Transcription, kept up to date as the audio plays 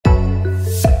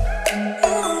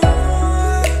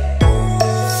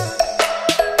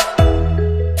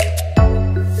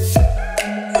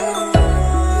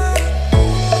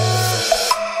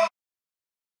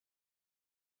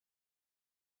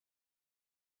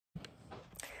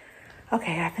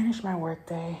Okay, I finished my work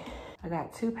day. I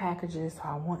got 2 packages, so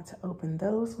I want to open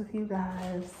those with you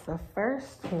guys. The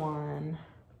first one,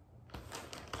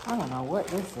 I don't know what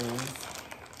this is.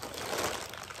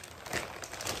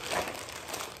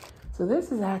 So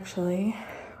this is actually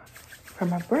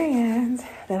from a brand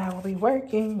that I will be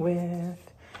working with.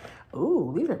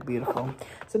 Ooh, these are beautiful.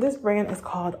 So this brand is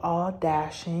called All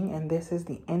Dashing, and this is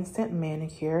the Instant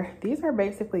Manicure. These are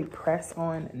basically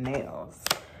press-on nails.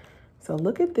 So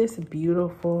look at this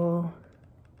beautiful,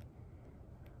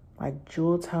 like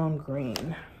jewel tone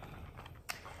green.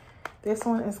 This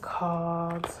one is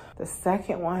called, the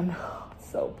second one,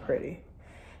 so pretty.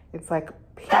 It's like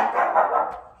pink.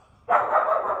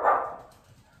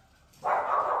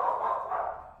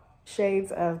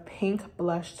 Shades of pink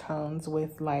blush tones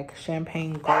with like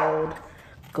champagne gold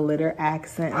glitter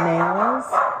accent nails.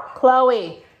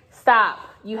 Chloe, stop.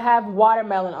 You have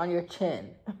watermelon on your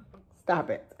chin. Stop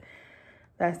it.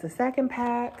 That's the second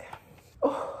pack.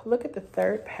 Oh, look at the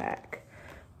third pack.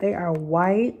 They are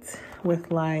white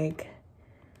with like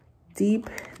deep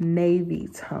navy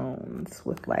tones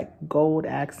with like gold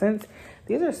accents.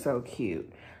 These are so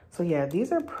cute. So yeah,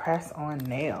 these are press-on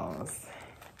nails.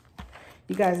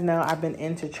 You guys know I've been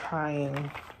into trying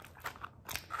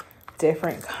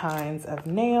different kinds of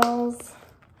nails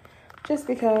just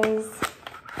because,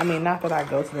 I mean, not that I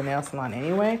go to the nail salon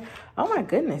anyway. Oh my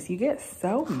goodness, you get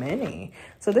so many.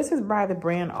 So this is by the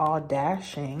brand All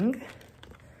Dashing,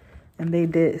 and they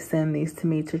did send these to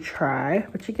me to try,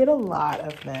 but you get a lot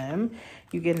of them.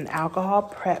 You get an alcohol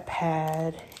prep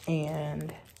pad,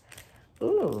 and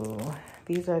ooh,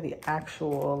 these are the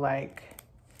actual like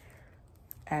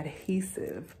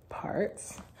adhesive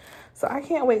parts. So I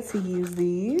can't wait to use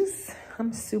these.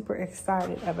 I'm super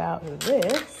excited about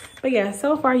this. But yeah,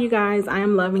 so far you guys, I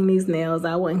am loving these nails.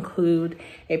 I will include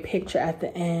a picture at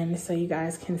the end so you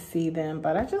guys can see them.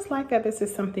 But I just like that this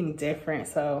is something different.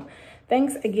 So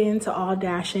thanks again to All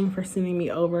Dashing for sending me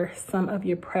over some of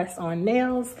your press-on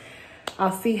nails.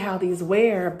 I'll see how these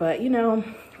wear, but you know,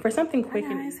 for something quick.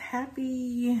 Hi guys,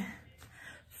 happy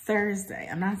Thursday.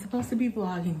 I'm not supposed to be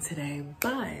vlogging today,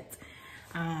 but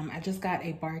I just got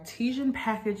a Bartesian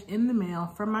package in the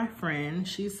mail from my friend.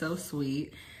 She's so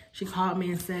sweet. She called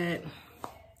me and said,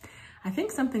 I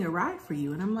think something arrived for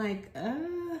you. And I'm like,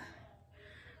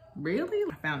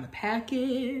 really? I found the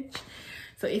package.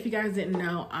 So if you guys didn't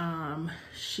know,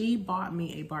 she bought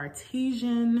me a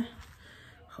Bartesian.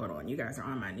 Hold on, you guys are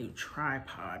on my new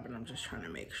tripod, but I'm just trying to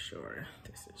make sure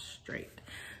this is straight.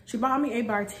 She bought me a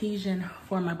Bartesian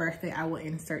for my birthday. I will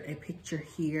insert a picture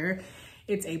here.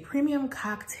 It's a premium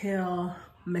cocktail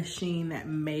machine that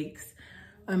makes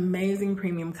amazing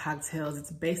premium cocktails.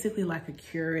 It's basically like a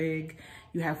Keurig.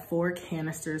 You have 4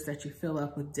 canisters that you fill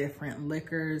up with different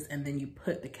liquors, and then you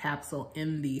put the capsule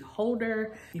in the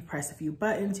holder. You press a few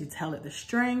buttons, you tell it the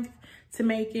strength to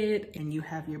make it, and you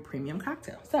have your premium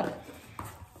cocktail. So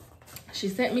she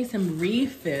sent me some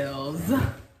refills.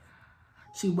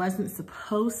 She wasn't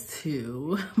supposed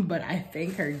to, but I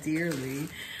thank her dearly.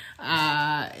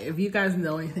 If you guys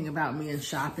know anything about me and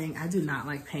shopping, I do not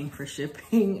like paying for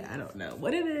shipping. I don't know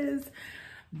what it is,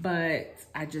 but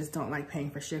I just don't like paying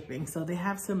for shipping. So they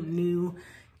have some new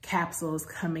capsules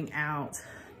coming out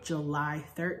July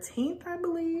 13th, I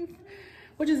believe,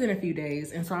 which is in a few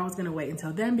days. And so I was gonna wait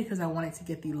until then because I wanted to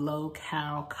get the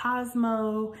low-cal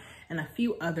Cosmo and a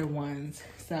few other ones.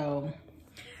 So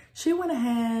she went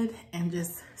ahead and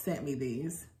just sent me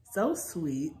these. So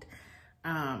sweet.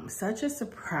 Such a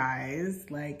surprise.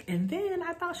 Like, and then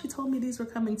I thought she told me these were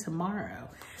coming tomorrow.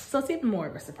 So it's even more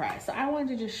of a surprise. So I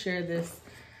wanted to just share this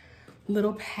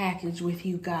little package with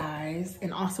you guys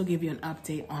and also give you an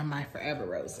update on my Forever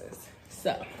Roses.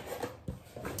 So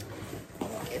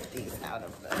I'll get these out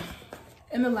of the...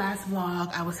 In the last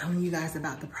vlog, I was telling you guys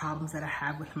about the problems that I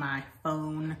have with my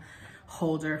phone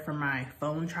holder for my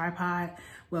phone tripod.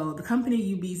 Well, the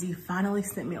company UBZ finally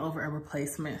sent me over a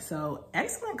replacement. So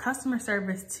excellent customer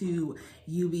service to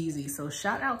UBZ. So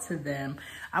shout out to them.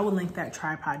 I will link that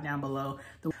tripod down below.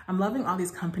 I'm loving all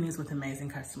these companies with amazing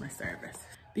customer service.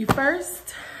 The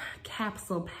first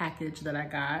capsule package that I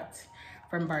got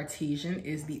from Bartesian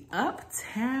is the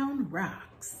Uptown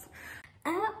Rocks.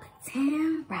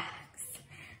 Uptown Rocks.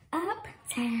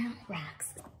 Uptown Rocks.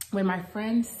 When my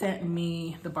friend sent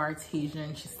me the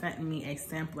Bartesian, she sent me a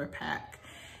sampler pack,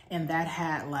 and that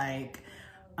had like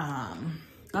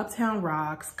Uptown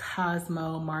Rocks,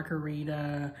 Cosmo,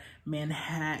 Margarita,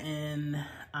 Manhattan,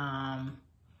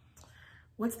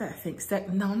 what's that thing?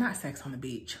 No, not Sex on the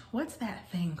Beach. What's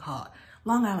that thing called?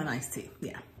 Long Island Iced Tea,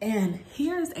 yeah. And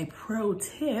here's a pro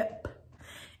tip.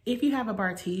 If you have a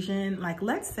Bartesian, like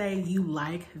let's say you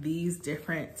like these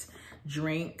different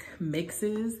drink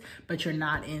mixes, but you're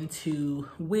not into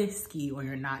whiskey or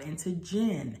you're not into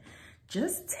gin,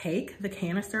 just take the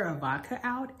canister of vodka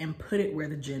out and put it where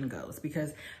the gin goes.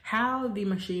 Because how the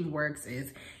machine works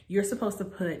is you're supposed to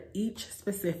put each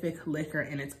specific liquor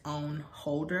in its own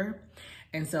holder.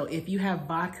 And so if you have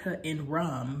vodka and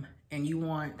rum and you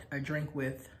want a drink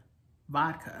with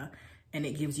vodka and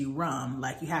it gives you rum,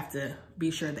 like you have to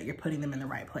be sure that you're putting them in the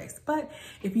right place. But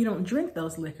if you don't drink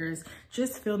those liquors,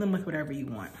 just fill them with whatever you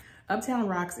want. Uptown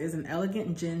Rocks is an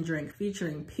elegant gin drink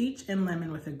featuring peach and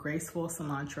lemon with a graceful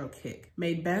cilantro kick.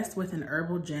 Made best with an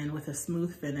herbal gin with a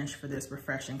smooth finish for this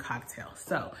refreshing cocktail.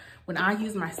 So when I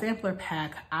used my sampler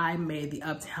pack, I made the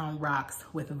Uptown Rocks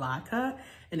with vodka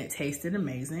and it tasted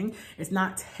amazing. It's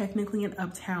not technically an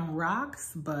Uptown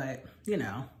Rocks, but you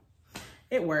know,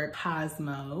 it worked.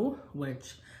 Cosmo,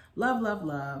 which love, love,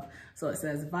 love. So it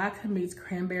says vodka meets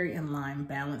cranberry and lime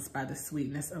balanced by the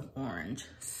sweetness of orange.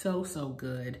 So, so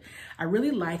good. I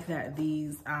really like that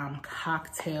these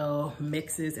cocktail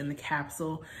mixes in the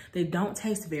capsule, they don't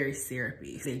taste very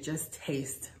syrupy. They just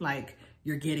taste like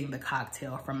you're getting the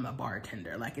cocktail from a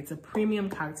bartender. Like it's a premium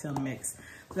cocktail mix.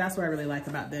 So that's what I really like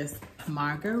about this.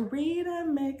 Margarita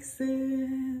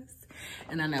mixes.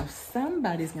 And I know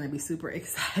somebody's gonna be super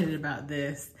excited about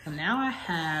this. So now I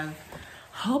have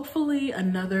hopefully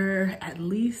another at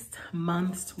least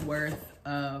month's worth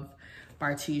of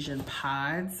Bartesian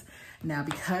pods. Now,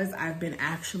 because I've been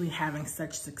actually having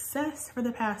such success for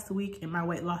the past week in my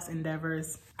weight loss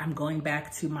endeavors, I'm going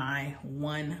back to my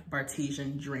one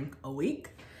Bartesian drink a week.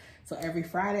 So every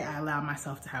Friday I allow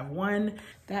myself to have one.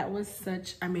 That was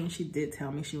such, I mean, she did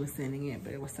tell me she was sending it,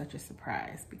 but it was such a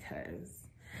surprise because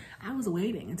I was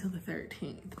waiting until the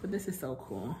 13th, but this is so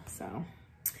cool. So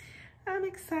I'm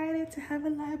excited to have a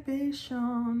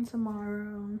libation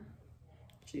tomorrow.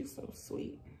 She's so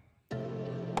sweet.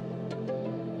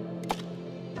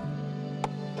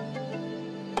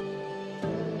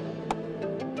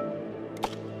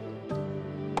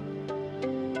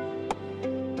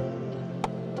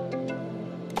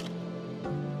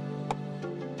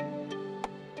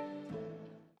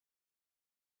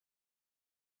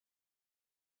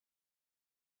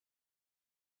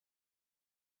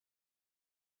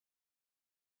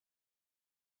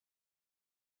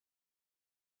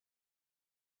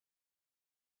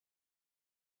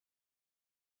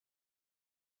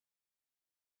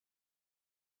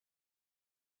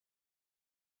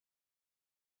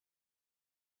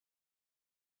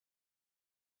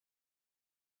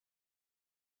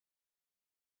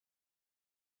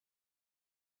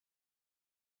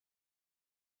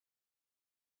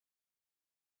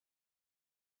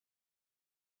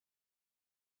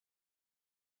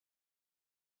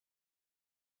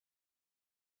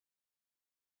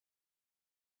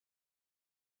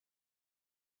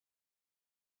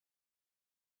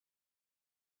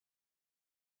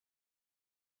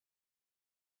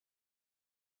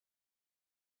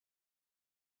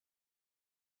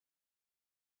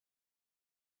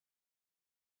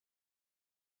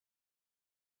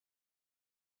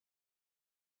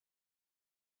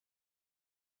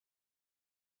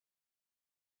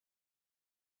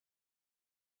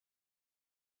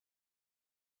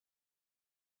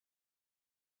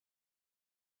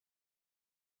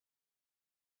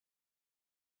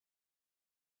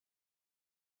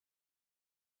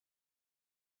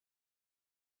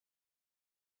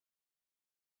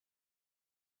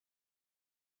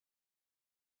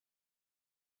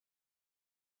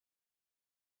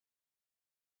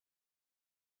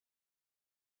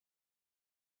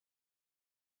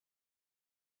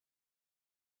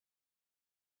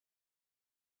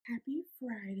 Happy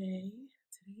Friday.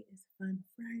 Today is Fun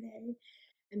Friday.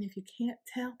 And if you can't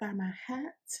tell by my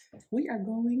hat, we are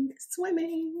going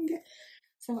swimming.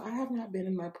 So I have not been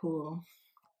in my pool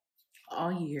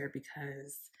all year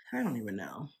because I don't even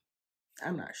know.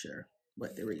 I'm not sure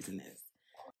what the reason is,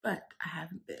 but I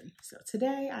haven't been. So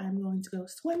today I'm going to go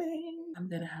swimming. I'm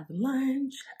gonna have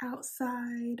lunch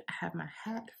outside. I have my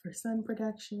hat for sun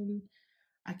protection.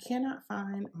 I cannot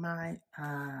find my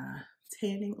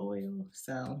tanning oil,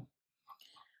 so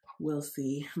we'll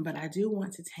see. But I do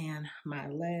want to tan my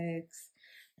legs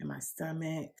and my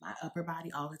stomach. My upper body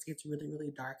always gets really,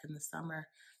 really dark in the summer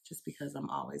just because I'm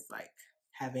always like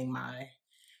having my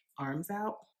arms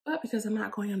out. But because I'm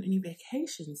not going on any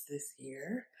vacations this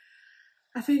year,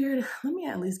 I figured let me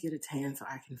at least get a tan so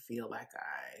I can feel like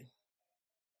I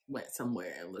went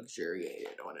somewhere and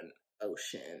luxuriated on an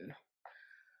ocean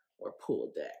or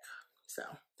pool deck. So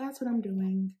that's what I'm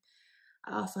doing.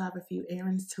 I also have a few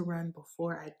errands to run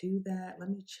before I do that. Let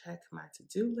me check my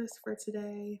to-do list for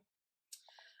today.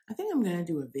 I think I'm gonna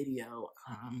do a video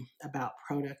about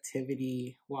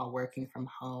productivity while working from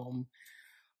home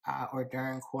or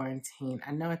during quarantine.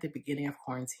 I know at the beginning of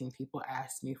quarantine, people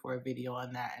asked me for a video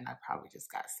on that and I probably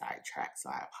just got sidetracked,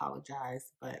 so I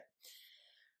apologize. But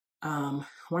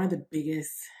one of the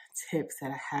biggest tips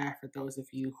that I have for those of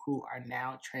you who are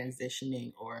now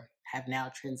transitioning or have now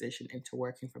transitioned into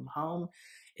working from home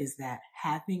is that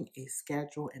having a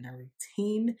schedule and a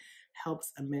routine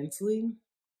helps immensely.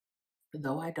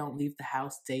 Though I don't leave the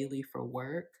house daily for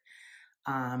work,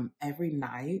 every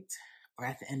night or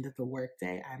at the end of the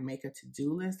workday, I make a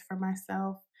to-do list for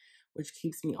myself, which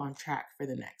keeps me on track for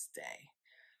the next day.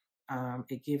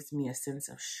 It gives me a sense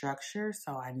of structure,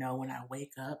 so I know when I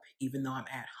wake up, even though I'm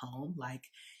at home, like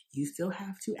you still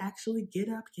have to actually get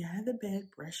up, get out of the bed,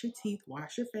 brush your teeth,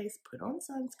 wash your face, put on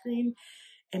sunscreen,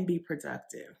 and be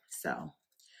productive. So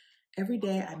every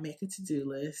day I make a to-do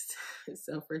list.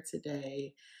 So for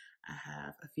today, I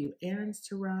have a few errands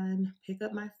to run, pick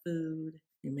up my food,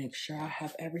 and make sure I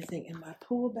have everything in my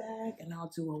pool bag, and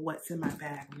I'll do a what's in my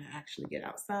bag when I actually get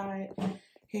outside.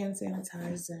 Hand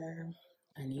sanitizer.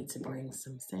 I need to bring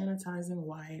some sanitizing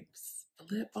wipes,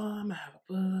 a lip balm, I have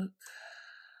a book,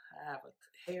 I have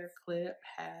a hair clip,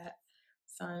 hat,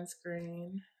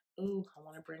 sunscreen. Ooh, I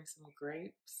want to bring some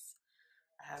grapes.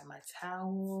 I have my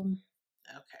towel.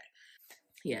 Okay.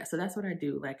 Yeah, so that's what I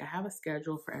do. Like I have a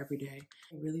schedule for every day.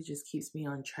 It really just keeps me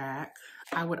on track.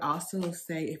 I would also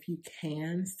say if you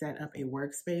can set up a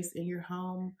workspace in your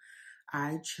home.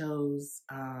 I chose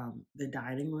the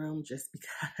dining room just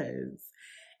because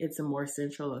it's a more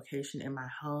central location in my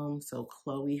home. So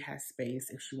Chloe has space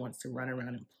if she wants to run around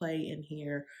and play in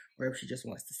here, or if she just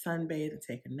wants to sunbathe and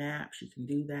take a nap, she can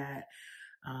do that.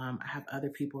 I have other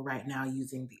people right now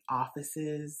using the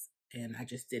offices, and I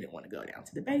just didn't want to go down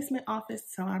to the basement office,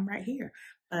 so I'm right here.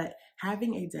 But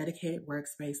having a dedicated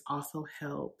workspace also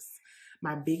helps.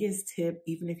 My biggest tip,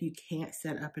 even if you can't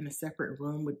set up in a separate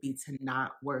room, would be to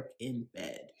not work in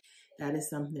bed. That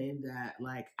is something that,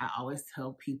 like, I always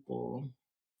tell people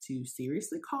to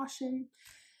seriously caution,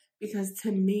 because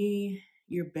to me,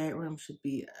 your bedroom should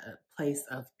be a place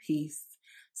of peace,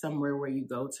 somewhere where you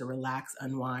go to relax,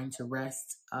 unwind, to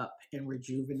rest up and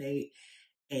rejuvenate.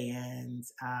 And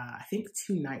I think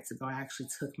 2 nights ago, I actually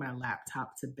took my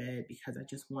laptop to bed because I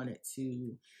just wanted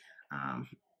to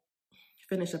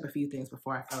finish up a few things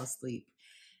before I fell asleep.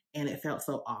 And it felt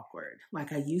so awkward.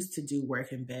 Like I used to do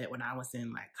work in bed when I was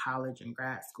in like college and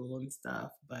grad school and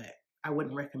stuff, but I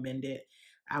wouldn't recommend it.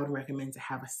 I would recommend to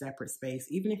have a separate space,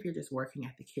 even if you're just working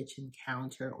at the kitchen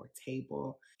counter or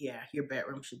table. Yeah, your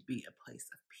bedroom should be a place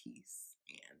of peace.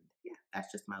 And yeah,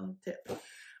 that's just my little tip.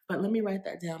 But let me write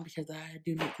that down because I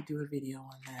do need to do a video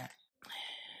on that.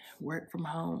 Work from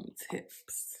home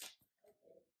tips.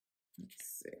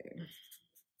 Let's see.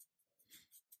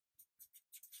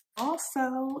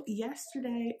 Also,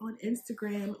 yesterday on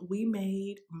Instagram, we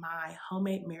made my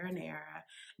homemade marinara.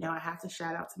 Now, I have to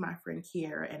shout out to my friend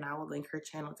Kiara, and I will link her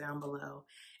channel down below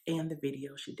and the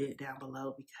video she did down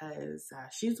below because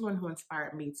she's the one who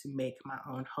inspired me to make my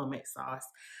own homemade sauce.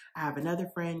 I have another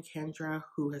friend, Kendra,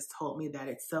 who has told me that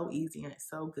it's so easy and it's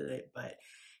so good. But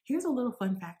here's a little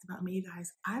fun fact about me, you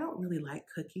guys. I don't really like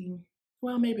cooking.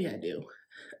 Well, maybe I do,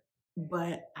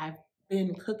 but I've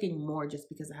been cooking more just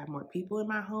because I have more people in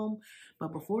my home.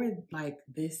 But before like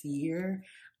this year,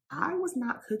 I was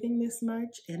not cooking this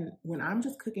much. And when I'm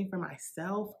just cooking for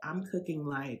myself, I'm cooking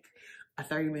like a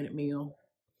 30-minute meal,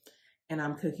 and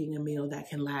I'm cooking a meal that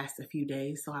can last a few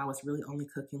days. So I was really only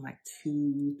cooking like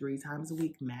 2-3 times a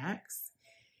week max.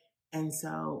 And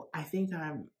so I think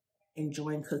I'm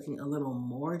enjoying cooking a little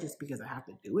more just because I have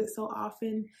to do it so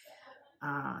often.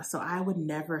 So I would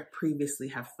never previously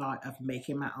have thought of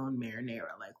making my own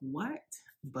marinara. Like, what?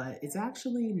 But it's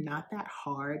actually not that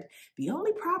hard. The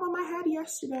only problem I had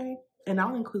yesterday, and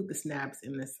I'll include the snaps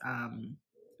in this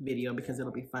video because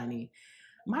it'll be funny.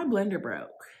 My blender broke.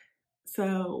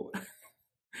 So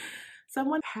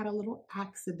someone had a little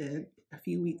accident a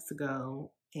few weeks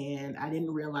ago, and I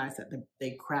didn't realize that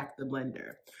they cracked the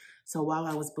blender. So while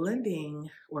I was blending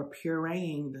or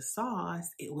pureeing the sauce,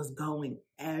 it was going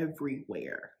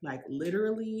everywhere. Like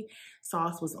literally,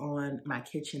 sauce was on my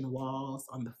kitchen walls,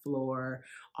 on the floor,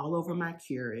 all over my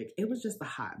Keurig. It was just a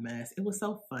hot mess. It was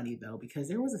so funny though, because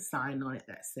there was a sign on it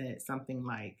that said something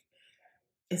like,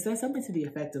 it said something to the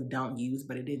effect of don't use,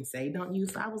 but it didn't say don't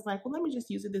use. So I was like, well, let me just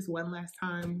use it this one last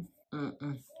time.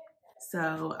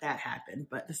 So that happened,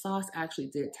 but the sauce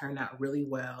actually did turn out really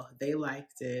well. They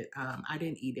liked it. I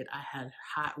didn't eat it. I had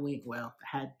hot wing, well,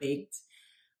 I had baked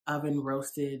oven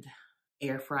roasted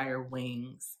air fryer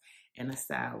wings and a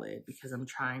salad because I'm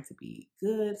trying to be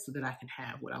good so that I can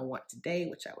have what I want today,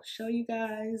 which I will show you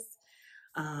guys.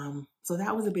 So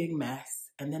that was a big mess.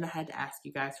 And then I had to ask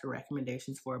you guys for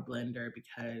recommendations for a blender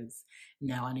because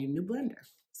now I need a new blender.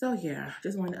 So yeah,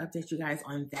 just wanted to update you guys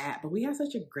on that. But we had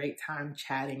such a great time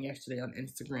chatting yesterday on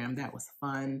Instagram. That was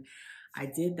fun. I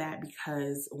did that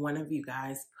because one of you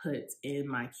guys put in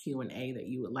my Q&A that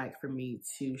you would like for me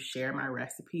to share my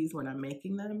recipes when I'm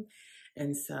making them.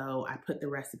 And so I put the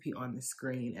recipe on the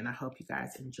screen and I hope you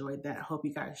guys enjoyed that. I hope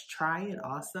you guys try it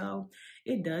also.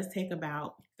 It does take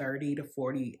about 30 to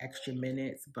 40 extra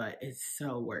minutes, but it's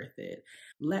so worth it.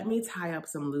 Let me tie up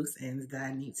some loose ends that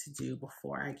I need to do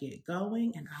before I get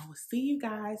going, and I will see you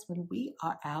guys when we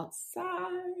are outside.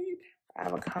 I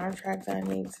have a contract I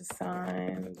need to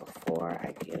sign before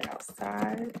I get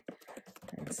outside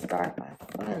and start my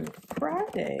fun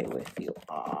Friday with you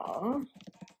all.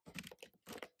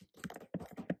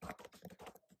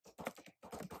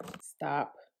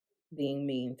 Stop being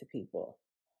mean to people.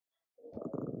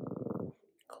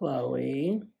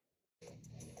 Chloe.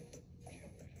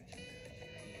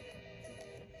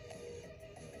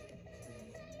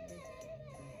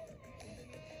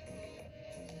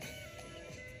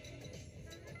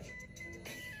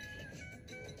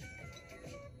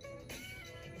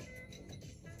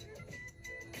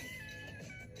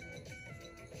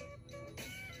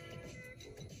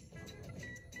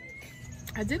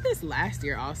 I did this last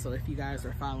year also, if you guys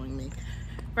are following me.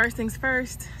 First things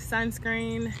first,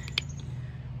 sunscreen.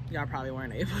 Y'all probably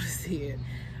weren't able to see it.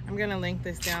 I'm gonna link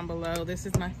this down below. This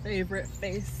is my favorite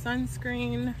face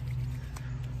sunscreen.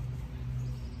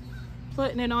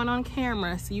 Putting it on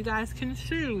camera so you guys can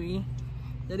see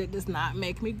that it does not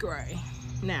make me gray.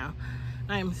 Now,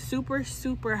 I am super,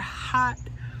 super hot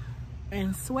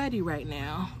and sweaty right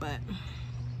now, but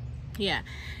yeah.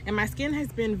 And my skin has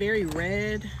been very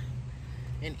red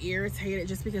and irritated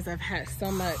just because I've had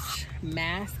so much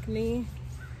maskne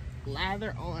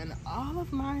lather on all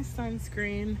of my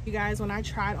sunscreen. You guys, when I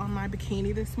tried on my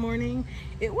bikini this morning,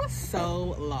 it was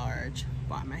so large.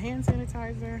 Bought my hand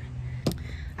sanitizer.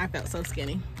 I felt so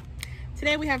skinny.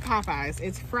 Today we have Popeyes.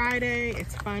 It's Friday,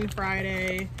 it's Fun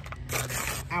Friday.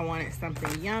 I wanted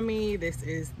something yummy. This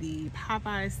is the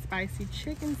Popeyes spicy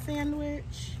chicken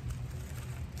sandwich.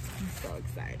 I'm so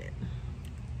excited.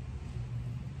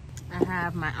 I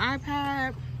have my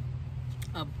iPad,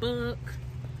 a book.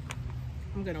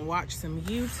 I'm gonna watch some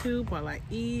YouTube while I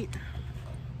eat.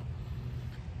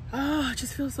 Oh, it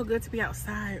just feels so good to be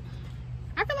outside.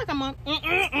 I feel like I'm on.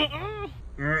 I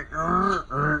was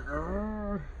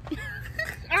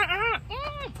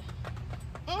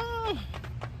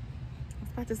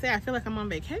about to say, I feel like I'm on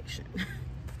vacation.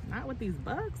 Not with these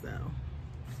bugs though.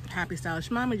 Happy Stylish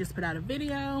Mama just put out a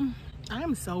video. I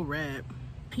am so red.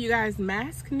 You guys,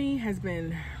 maskne has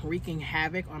been wreaking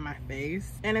havoc on my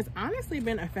face, and it's honestly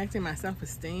been affecting my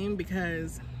self-esteem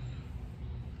because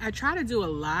I try to do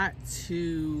a lot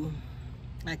to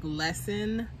like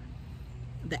lessen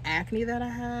the acne that I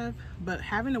have, but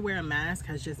having to wear a mask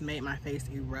has just made my face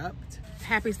erupt.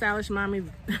 Happy Stylish Mommy,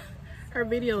 her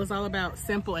video is all about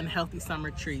simple and healthy summer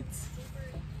treats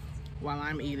while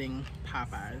I'm eating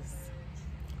Popeyes.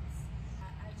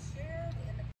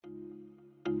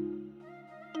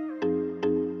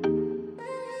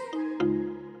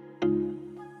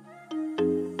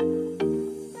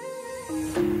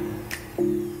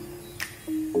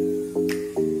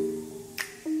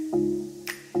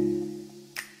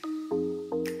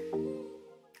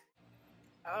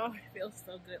 Oh, it feels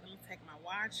so good. Let me take my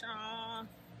watch off.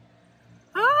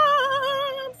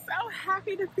 Oh, I'm so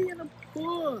happy to be in a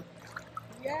pool.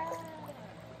 Yeah.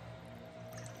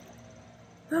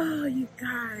 Oh, you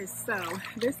guys. So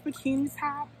this bikini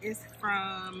top is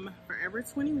from Forever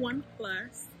 21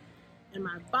 Plus, and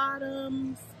my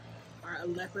bottoms are a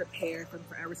leopard pair from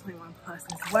Forever 21 Plus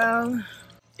as well.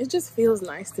 It just feels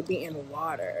nice to be in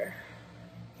water.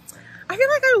 I feel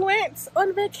like I went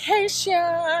on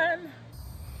vacation.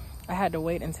 I had to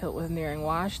wait until it was nearing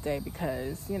wash day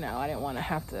because, you know, I didn't want to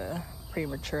have to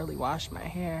prematurely wash my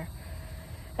hair.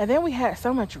 And then we had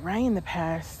so much rain the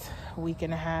past week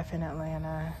and a half in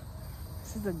Atlanta.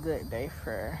 This is a good day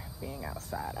for being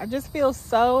outside. I just feel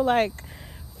so like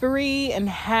free and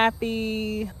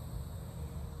happy.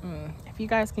 If you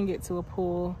guys can get to a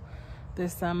pool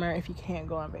this summer, if you can't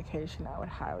go on vacation, I would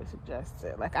highly suggest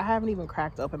it. Like, I haven't even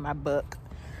cracked open my book.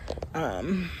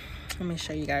 Let me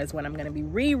show you guys what I'm going to be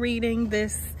rereading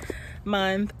this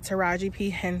month. Taraji P.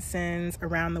 Henson's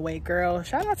Around the Way Girl.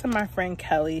 Shout out to my friend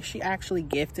Kelly. She actually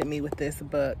gifted me with this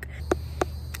book.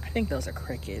 I think those are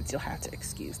crickets. You'll have to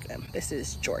excuse them. This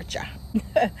is Georgia.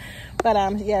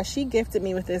 But yeah, she gifted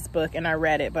me with this book and I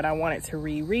read it, but I wanted to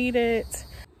reread it.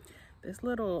 This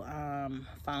little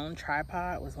phone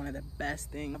tripod was one of the best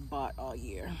things I bought all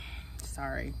year.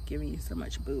 Sorry, giving you so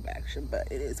much boob action, but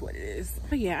it is what it is.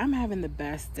 But yeah, I'm having the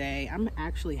best day. I'm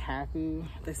actually happy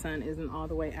the sun isn't all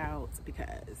the way out because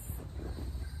it's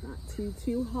not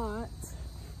too hot.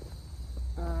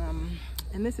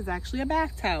 And this is actually a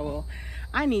bath towel.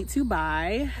 I need to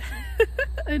buy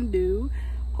a new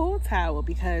pool towel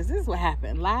because this is what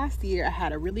happened. Last year, I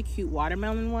had a really cute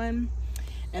watermelon one.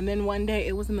 And then one day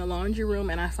it was in the laundry room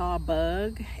and I saw a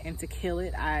bug, and to kill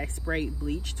it, I sprayed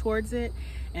bleach towards it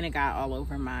and it got all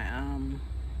over my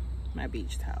my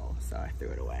beach towel. So I threw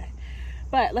it away.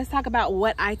 But let's talk about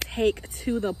what I take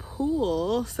to the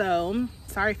pool. So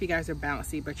sorry if you guys are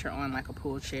bouncy, but you're on like a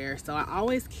pool chair. So I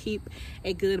always keep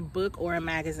a good book or a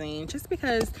magazine, just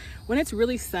because when it's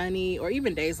really sunny or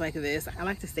even days like this, I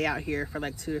like to stay out here for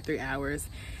like 2 to 3 hours.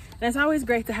 And it's always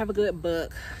great to have a good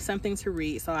book, something to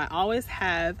read. So I always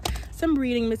have some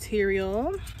reading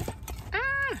material.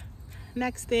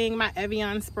 Next thing, my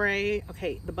Evian spray.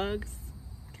 Okay, the bugs,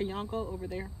 can y'all go over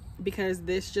there? Because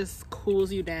this just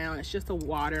cools you down. It's just a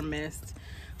water mist,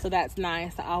 so that's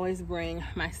nice. I always bring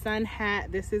my sun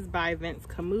hat. This is by Vince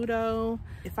Camuto.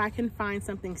 If I can find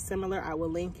something similar, I will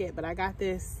link it, but I got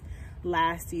this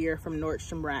last year from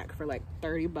Nordstrom Rack for like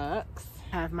 30 bucks.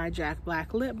 I have my Jack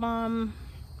Black lip balm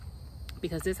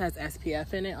because this has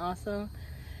SPF in it also.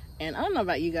 And I don't know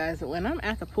about you guys, but when I'm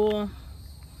at the pool,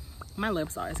 my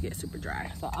lips always get super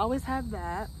dry, so I always have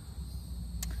that.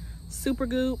 Super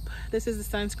Goop, this is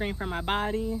the sunscreen for my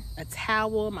body, a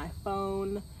towel, my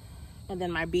phone, and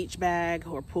then my beach bag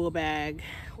or pool bag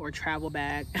or travel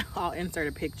bag. I'll insert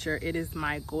a picture. It is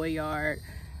my Goyard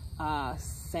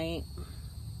St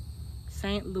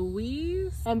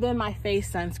Louis. And then my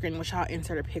face sunscreen, which I'll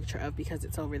insert a picture of because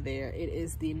it's over there. It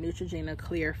is the Neutrogena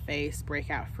Clear Face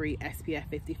Breakout Free SPF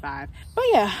 55. But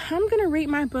yeah, I'm gonna read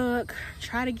my book,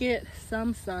 try to get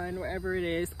some sun wherever it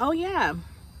is. Oh yeah,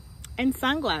 and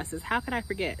sunglasses, how could I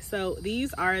forget? So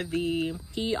these are the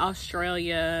Key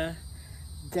Australia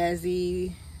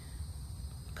Desi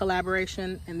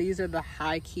collaboration, and these are the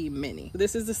High Key Mini.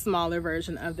 This is the smaller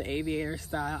version of the aviator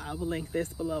style. I will link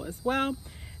this below as well.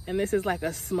 And this is like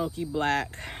a smoky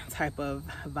black type of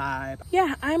vibe.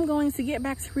 Yeah, I'm going to get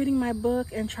back to reading my book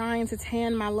and trying to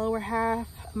tan my lower half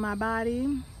of my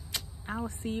body. I will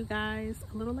see you guys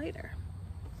a little later.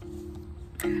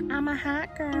 I'm a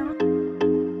hot girl.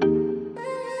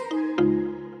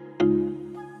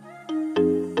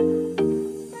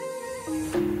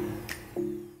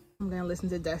 Listen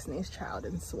to Destiny's Child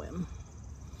and swim.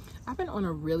 I've been on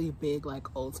a really big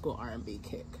like old school R&B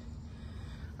kick.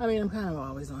 I mean, I'm kind of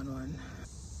always on one.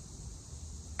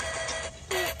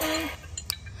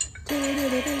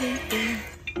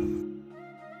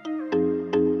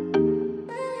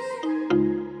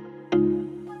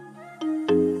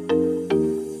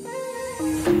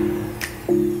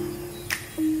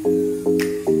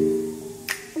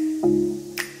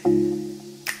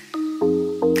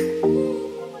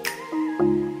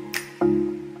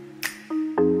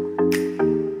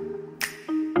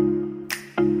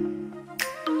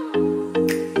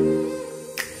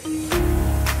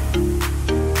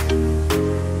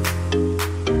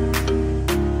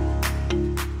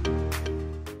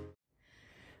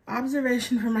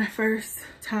 Observation for my first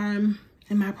time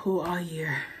in my pool all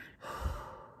year.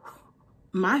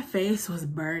 My face was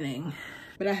burning,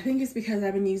 but I think it's because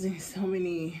I've been using so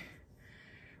many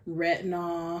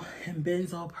retinol and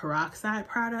benzoyl peroxide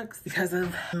products because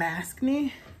of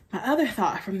acne. My other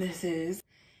thought from this is,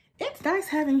 it's nice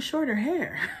having shorter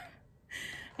hair.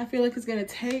 I feel like it's gonna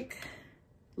take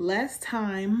less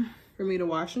time for me to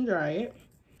wash and dry it.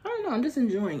 I don't know, I'm just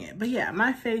enjoying it. But yeah,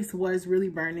 my face was really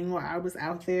burning while I was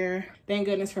out there. Thank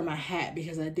goodness for my hat,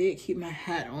 because I did keep my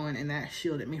hat on and that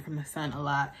shielded me from the sun a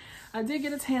lot. I did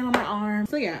get a tan on my arm.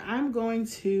 So yeah, I'm going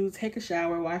to take a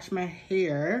shower, wash my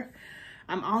hair.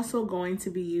 I'm also going to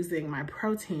be using my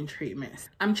protein treatments.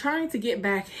 I'm trying to get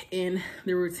back in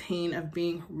the routine of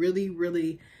being really,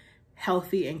 really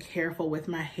healthy and careful with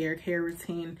my hair care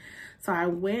routine. So I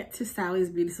went to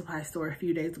Sally's Beauty Supply store a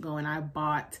few days ago and I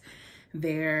bought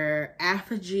their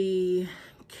Apogee,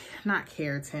 not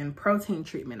keratin, protein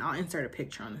treatment. I'll insert a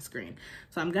picture on the screen.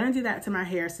 So I'm gonna do that to my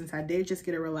hair since I did just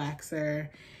get a relaxer.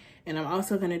 And I'm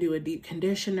also gonna do a deep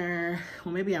conditioner.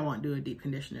 Well, maybe I won't do a deep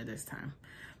conditioner this time,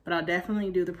 but I'll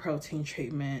definitely do the protein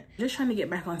treatment. Just trying to get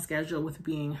back on schedule with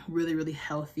being really, really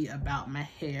healthy about my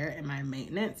hair and my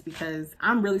maintenance, because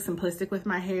I'm really simplistic with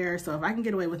my hair. So if I can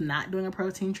get away with not doing a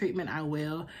protein treatment, I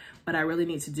will, but I really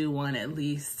need to do one at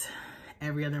least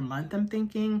every other month, I'm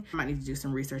thinking. I might need to do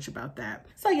some research about that.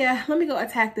 So yeah, let me go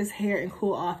attack this hair and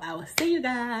cool off. I will see you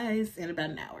guys in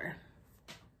about an hour.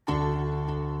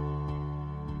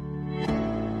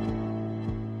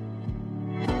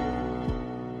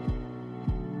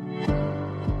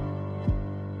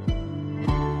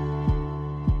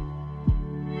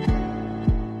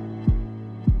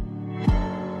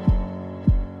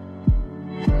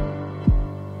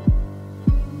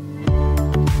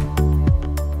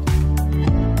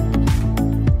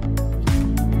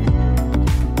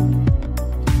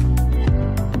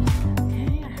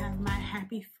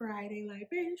 Friday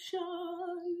libation.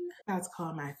 About to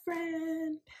call my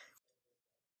friend.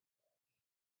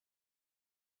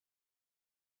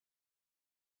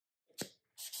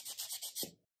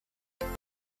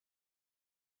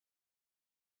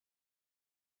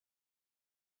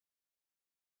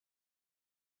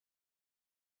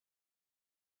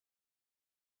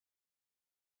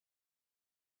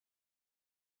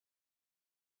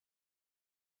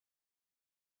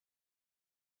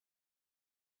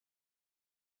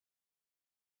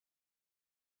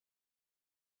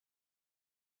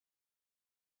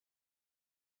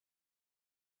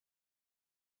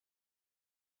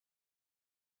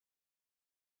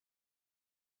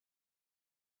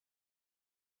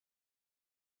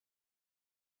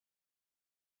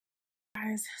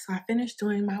 Guys, so I finished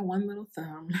doing my one little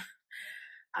thumb.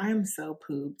 I'm so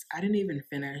pooped. I didn't even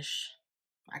finish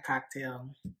my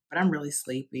cocktail, but I'm really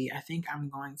sleepy. I think I'm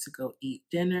going to go eat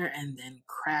dinner and then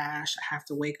crash. I have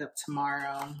to wake up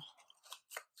tomorrow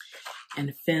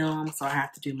and film, so I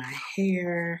have to do my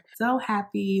hair. So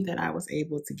happy that I was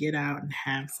able to get out and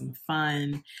have some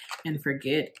fun and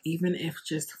forget, even if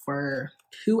just for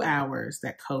 2 hours,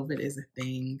 that COVID is a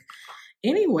thing.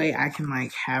 Any way I can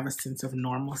like have a sense of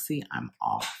normalcy, I'm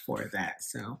all for that.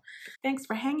 So thanks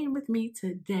for hanging with me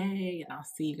today, and I'll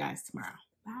see you guys tomorrow.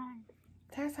 Bye.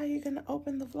 That's how you're gonna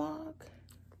open the vlog.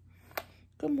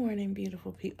 Good morning,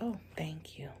 beautiful people. Oh,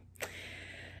 thank you.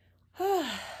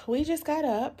 We just got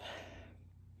up.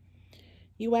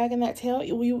 You wagging that tail?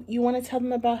 You want to tell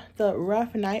them about the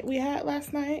rough night we had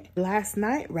last night? Last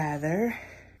night, rather.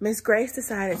 Miss Grace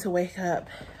decided to wake up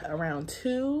around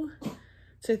 2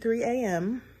 to 3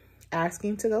 a.m.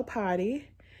 asking to go potty.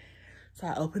 So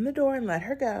I opened the door and let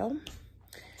her go.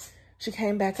 She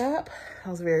came back up. I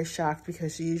was very shocked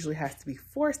because she usually has to be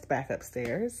forced back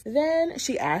upstairs. Then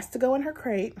she asked to go in her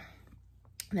crate.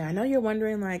 Now, I know you're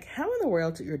wondering, like, how in the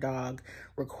world did your dog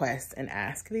request and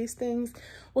ask these things?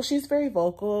 Well, she's very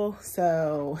vocal,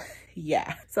 so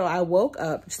yeah. So I woke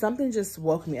up, something just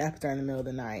woke me up during the middle of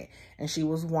the night, and she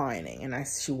was whining. And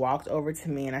she walked over to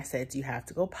me and I said, do you have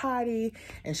to go potty?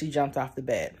 And she jumped off the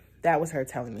bed. That was her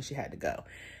telling me she had to go.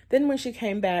 Then when she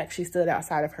came back, she stood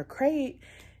outside of her crate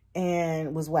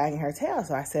and was wagging her tail.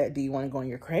 So I said, do you want to go in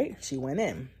your crate? She went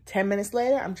in. 10 minutes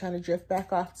later, I'm trying to drift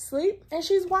back off to sleep and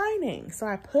she's whining. So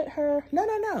I put her,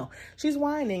 no. She's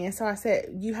whining. And so I said,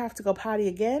 you have to go potty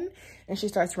again. And she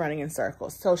starts running in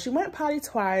circles. So she went potty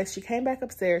twice. She came back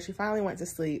upstairs. She finally went to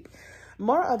sleep.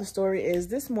 Moral of the story is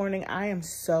this morning, I am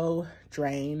so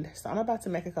drained. So I'm about to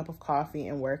make a cup of coffee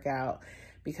and work out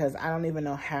because I don't even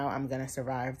know how I'm going to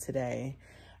survive today.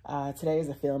 Today is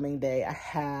a filming day. I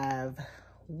have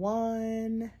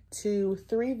 1, 2,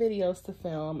 3 videos to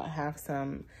film. I have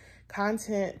some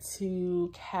content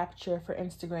to capture for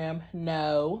Instagram.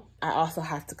 No, I also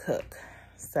have to cook.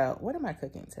 So what am I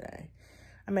cooking today?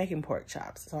 I'm making pork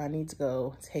chops, so I need to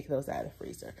go take those out of the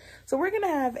freezer. So we're gonna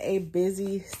have a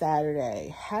busy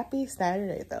Saturday. Happy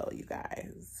Saturday though, you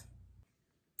guys.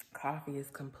 Coffee is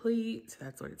complete.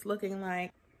 That's what it's looking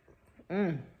like.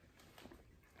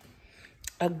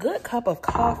 A good cup of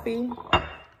coffee.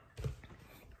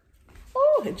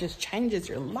 Oh, it just changes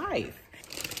your life.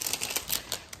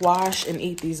 Wash and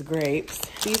eat these grapes.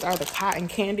 These are the cotton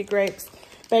candy grapes.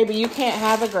 Baby, you can't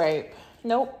have a grape.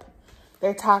 Nope,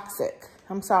 they're toxic.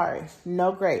 I'm sorry,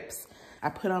 no grapes. I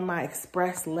put on my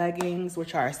Express leggings,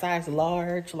 which are a size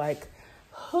large. Like,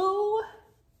 who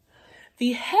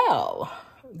the hell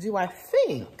do I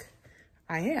think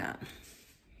I am?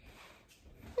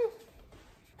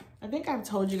 I think I've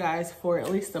told you guys for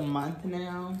at least a month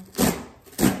now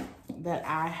that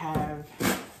I have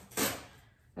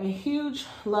a huge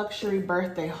luxury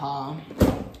birthday haul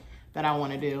that I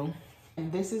want to do.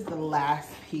 And this is the last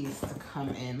piece to come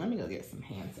in. Let me go get some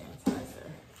hand sanitizer.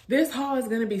 This haul is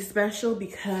going to be special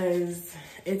because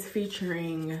it's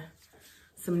featuring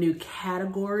some new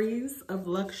categories of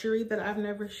luxury that I've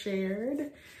never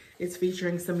shared. It's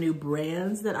featuring some new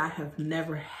brands that I have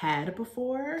never had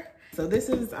before. So this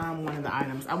is one of the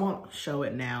items. I won't show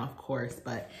it now, of course,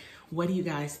 but what do you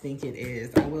guys think it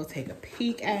is? I will take a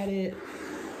peek at it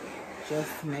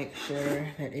just to make sure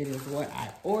that it is what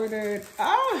I ordered.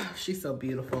 Oh, she's so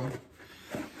beautiful.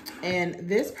 And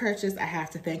this purchase, I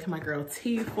have to thank my girl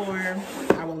T for.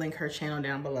 I will link her channel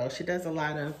down below. She does a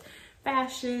lot of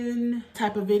fashion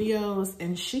type of videos,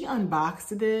 and she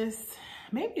unboxed this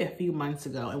maybe a few months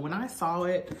ago. And when I saw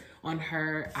it on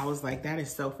her, I was like, that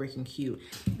is so freaking cute.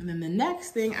 And then the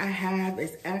next thing I have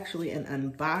is actually an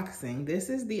unboxing. This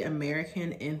is the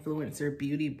American Influencer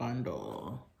Beauty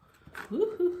Bundle.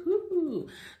 Woo-hoo-hoo-hoo.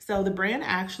 So the brand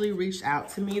actually reached out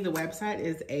to me. The website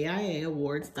is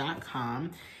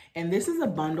AIAawards.com. And this is a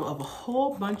bundle of a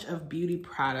whole bunch of beauty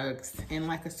products in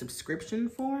like a subscription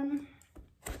form.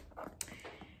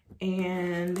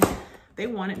 And they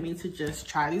wanted me to just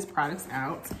try these products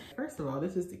out. First of all,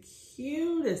 this is the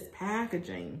cutest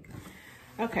packaging.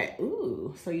 Okay,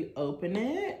 ooh, so you open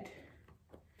it.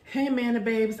 Hey Manna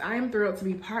babes, I am thrilled to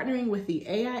be partnering with the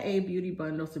AIA Beauty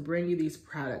Bundle to bring you these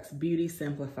products, Beauty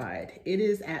Simplified. It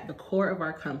is at the core of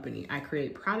our company. I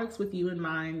create products with you in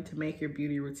mind to make your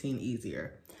beauty routine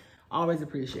easier. Always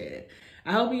appreciate it.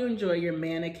 I hope you enjoy your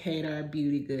Manna Kadar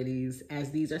beauty goodies,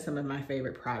 as these are some of my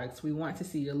favorite products. We want to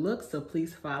see your looks, so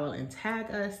please follow and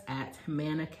tag us at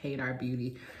Manna Kadar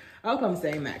Beauty. I hope I'm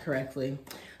saying that correctly.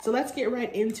 So let's get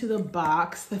right into the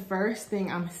box. The first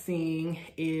thing I'm seeing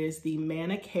is the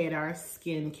Manna Kadar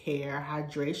Skincare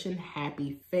Hydration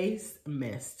Happy Face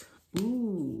Mist.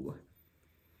 Ooh.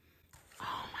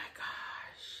 Oh my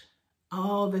gosh.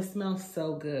 Oh, this smells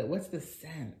so good. What's the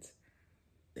scent?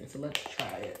 So let's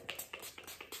try it.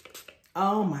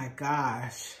 Oh my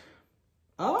gosh.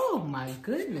 Oh my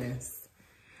goodness.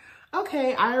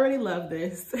 Okay, I already love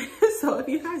this. So if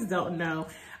you guys don't know,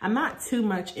 I'm not too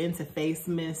much into face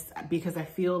mist because I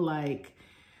feel like,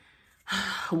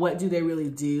 what do they really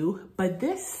do? But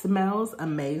this smells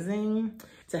amazing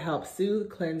to help soothe,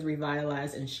 cleanse,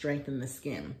 revitalize, and strengthen the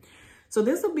skin. So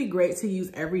this would be great to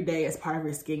use every day as part of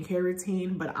your skincare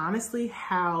routine, but honestly,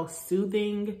 how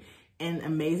soothing and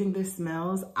amazing this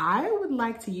smells, I would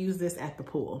like to use this at the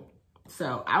pool.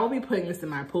 So I will be putting this in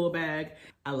my pool bag.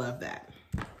 I love that.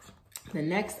 The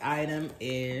next item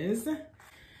is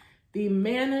the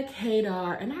Manna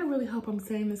Kadar, and I really hope I'm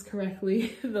saying this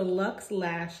correctly, the Luxe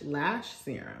Lash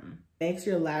Serum. Makes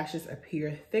your lashes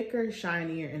appear thicker,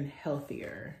 shinier, and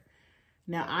healthier.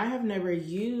 Now, I have never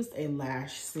used a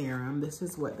lash serum. This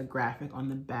is what the graphic on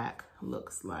the back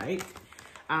looks like.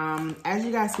 As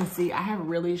you guys can see, I have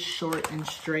really short and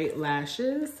straight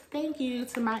lashes. Thank you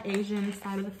to my Asian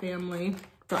side of the family.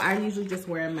 So I usually just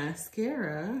wear a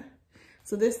mascara.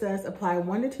 So this says, apply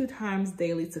 1 to 2 times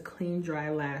daily to clean dry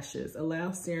lashes.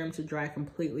 Allow serum to dry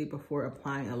completely before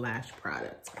applying a lash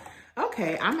product.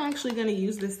 Okay, I'm actually gonna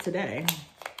use this today.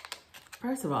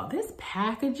 First of all, this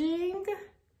packaging,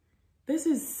 this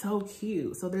is so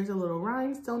cute. So there's a little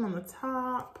rhinestone on the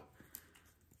top.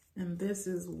 And this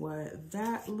is what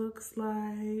that looks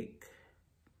like.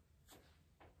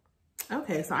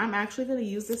 Okay, so I'm actually gonna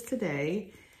use this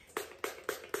today.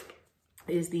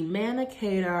 It is the Manna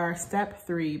Kadar Step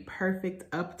 3 Perfect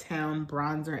Uptown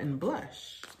Bronzer and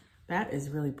Blush. That is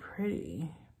really pretty.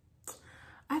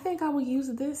 I think I will use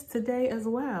this today as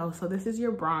well. So this is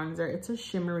your bronzer. It's a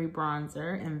shimmery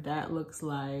bronzer, and that looks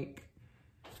like,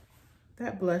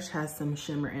 that blush has some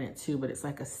shimmer in it too, but it's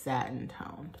like a satin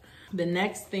toned. The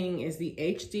next thing is the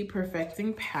HD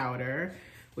Perfecting Powder,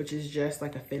 which is just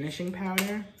like a finishing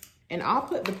powder. And I'll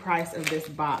put the price of this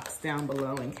box down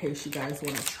below in case you guys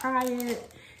want to try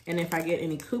it. And if I get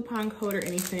any coupon code or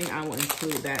anything, I will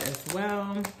include that as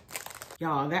well.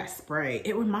 Y'all, that spray,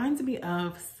 it reminds me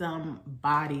of some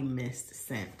body mist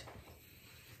scent.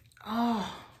 Oh,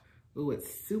 ooh,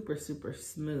 it's super, super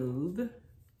smooth.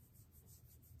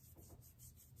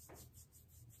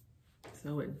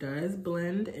 So it does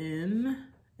blend in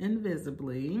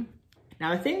invisibly.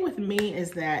 Now the thing with me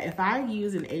is that if I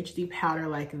use an HD powder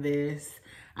like this,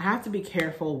 I have to be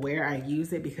careful where I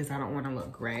use it because I don't want to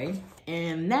look gray.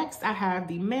 And next I have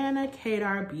the Manna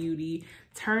Kadar Beauty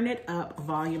Turn It Up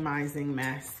Volumizing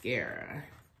Mascara.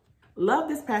 Love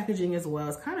this packaging as well.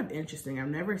 It's kind of interesting. I've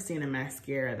never seen a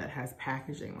mascara that has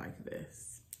packaging like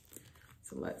this.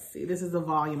 So let's see. This is a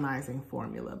volumizing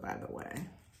formula, by the way.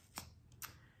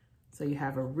 So you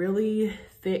have a really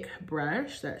thick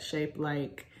brush that's shaped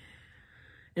like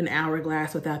an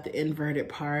hourglass without the inverted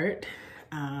part.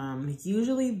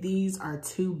 Usually these are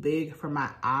too big for my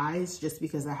eyes just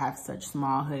because I have such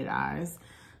small hooded eyes.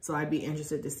 So I'd be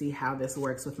interested to see how this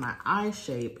works with my eye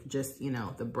shape, just, you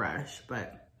know, the brush,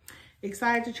 but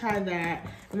excited to try that.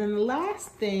 And then the last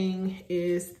thing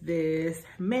is this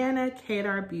Manna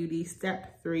Kadar Beauty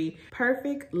Step 3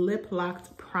 Perfect Lip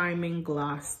Locked Priming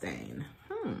Gloss Stain.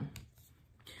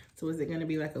 So is it gonna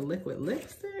be like a liquid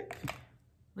lipstick?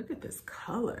 Look at this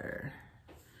color.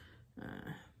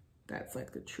 That's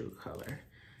like the true color.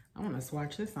 I wanna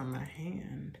swatch this on my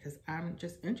hand because I'm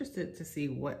just interested to see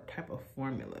what type of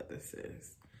formula this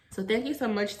is. So thank you so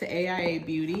much to AIA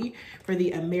Beauty for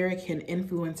the American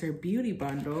Influencer Beauty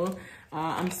Bundle.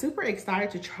 I'm super excited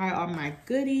to try all my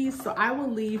goodies. So I will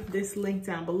leave this link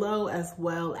down below as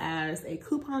well as a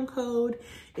coupon code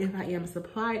if I am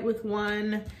supplied with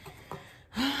one.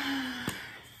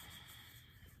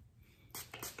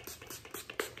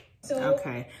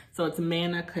 Okay, so it's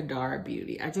Manna Kadar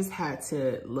Beauty. I just had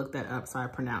to look that up so I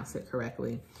pronounce it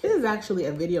correctly. This is actually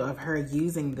a video of her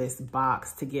using this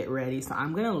box to get ready. So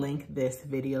I'm gonna link this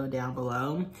video down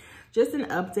below. Just an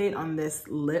update on this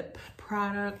lip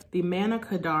product, the Manna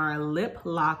Kadar Lip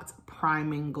Locked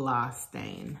Priming Gloss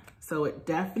Stain. So it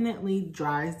definitely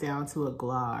dries down to a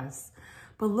gloss,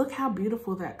 but look how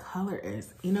beautiful that color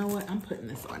is. You know what, I'm putting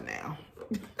this on now.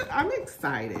 I'm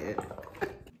excited.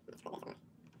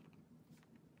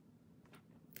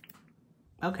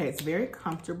 Okay, it's very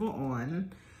comfortable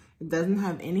on. It doesn't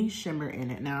have any shimmer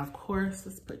in it. Now, of course,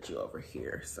 let's put you over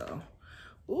here. So,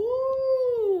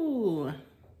 ooh.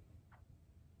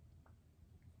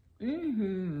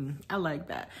 I like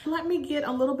that. Let me get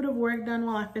a little bit of work done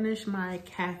while I finish my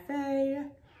cafe.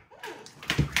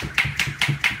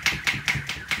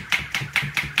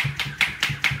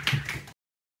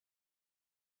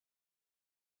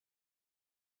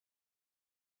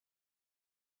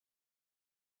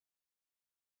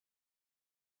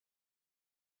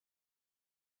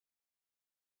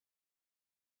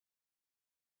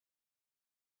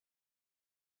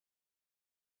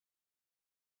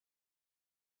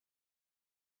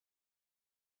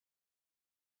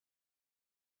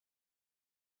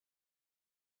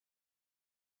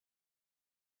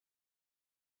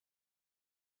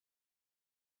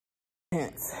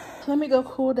 Let me go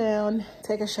cool down,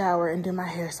 take a shower, and do my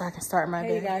hair so I can start my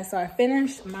day. Hey guys, so I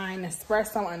finished my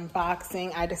Nespresso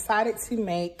unboxing. I decided to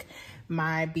make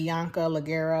my Bianco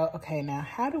Leggero. Okay, now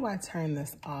how do I turn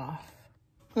this off?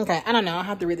 Okay, I don't know, I'll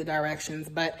have to read the directions,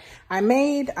 but I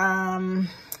made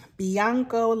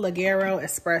Bianco Leggero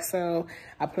espresso.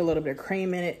 I put a little bit of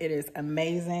cream in it. It is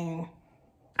amazing.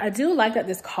 I do like that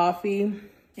this coffee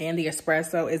and the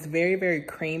espresso is very, very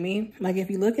creamy. Like if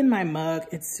you look in my mug,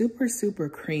 it's super, super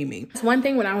creamy. It's one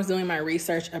thing when I was doing my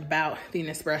research about the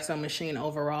Nespresso machine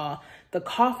overall, the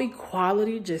coffee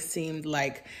quality just seemed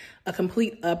like a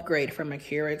complete upgrade from a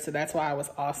Keurig. So that's why I was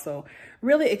also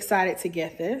really excited to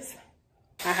get this.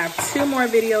 I have 2 more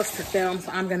videos to film,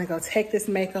 so I'm gonna go take this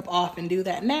makeup off and do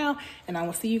that now, and I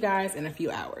will see you guys in a few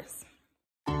hours.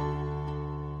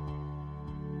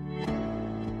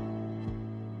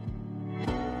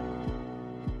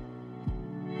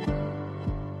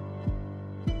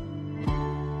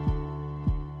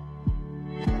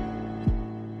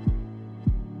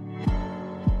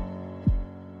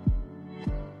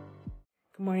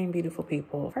 Good morning, beautiful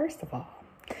people. First of all,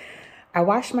 I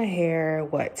washed my hair,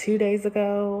 2 days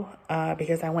ago,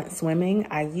 because I went swimming.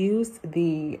 I used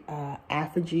the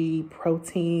AIA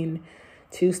Protein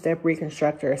 2-step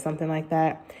reconstructor or something like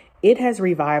that. It has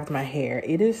revived my hair.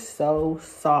 It is so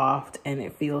soft and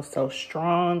it feels so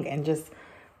strong and just,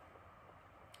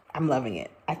 I'm loving it.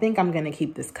 I think I'm gonna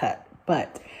keep this cut,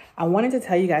 but I wanted to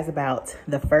tell you guys about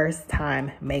the first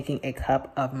time making a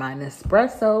cup of my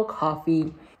Nespresso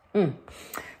coffee.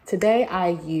 Today I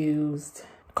used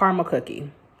caramel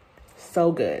cookie.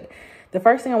 So good. The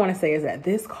first thing I want to say is that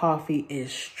this coffee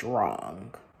is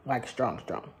strong, like strong.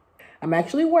 I'm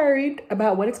actually worried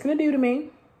about what it's going to do to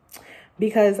me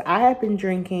because I have been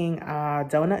drinking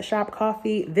donut shop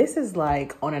coffee. This is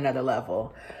like on another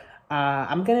level.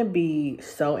 I'm going to be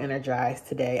so energized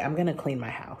today. I'm going to clean my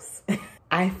house.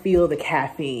 I feel the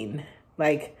caffeine.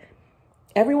 Like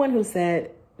everyone who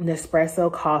said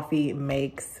Nespresso coffee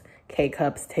makes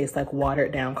K-cups taste like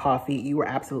watered down coffee, you were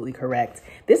absolutely correct.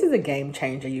 This is a game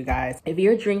changer, you guys. If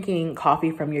you're drinking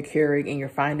coffee from your Keurig and you're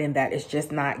finding that it's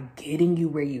just not getting you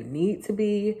where you need to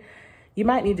be, you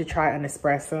might need to try an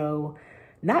espresso.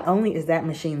 Not only is that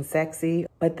machine sexy,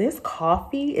 but this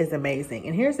coffee is amazing.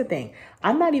 And here's the thing,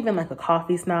 I'm not even like a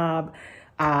coffee snob.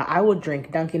 I will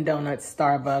drink Dunkin' Donuts,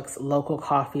 Starbucks, local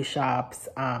coffee shops,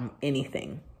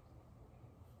 anything.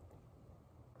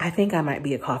 I think I might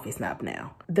be a coffee snob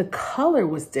now. The color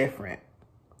was different.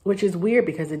 which is weird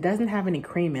because it doesn't have any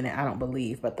cream in it, I don't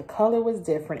believe, but the color was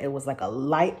different. It was like a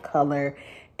light color,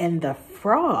 and the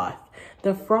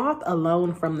froth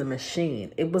alone from the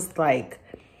machine, it was like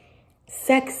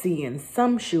sexy and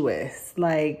sumptuous.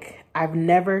 Like, I've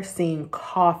never seen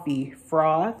coffee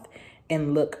froth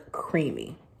and look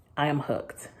creamy. I am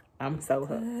hooked. I'm so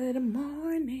hooked. Good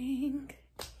morning.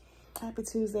 Happy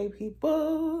Tuesday,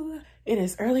 people. It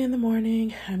is early in the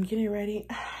morning. I'm getting ready.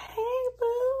 Hey,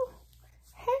 boo.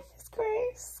 Hey, Miss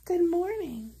Grace. Good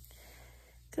morning.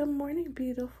 Good morning,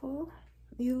 beautiful.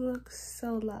 You look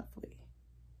so lovely.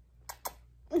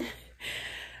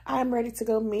 I'm ready to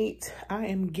go meet. I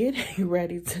am getting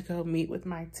ready to go meet with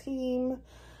my team.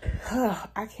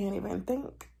 I can't even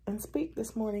think and speak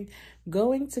this morning.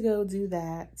 Going to go do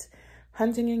that.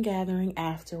 Hunting and gathering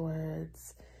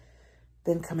afterwards.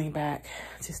 Then coming back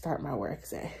to start my work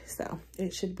day. So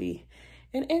it should be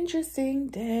an interesting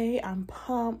day. I'm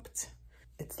pumped.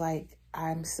 It's like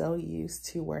I'm so used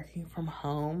to working from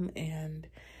home and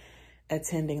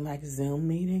attending like Zoom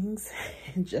meetings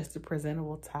in just a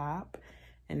presentable top.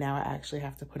 And now I actually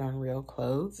have to put on real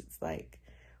clothes. It's like,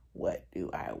 what do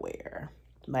I wear?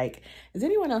 Like, is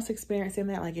anyone else experiencing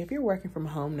that? Like, if you're working from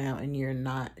home now and you're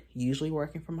not usually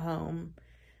working from home,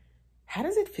 how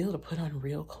does it feel to put on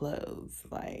real clothes?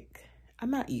 Like,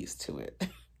 I'm not used to it.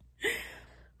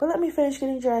 But let me finish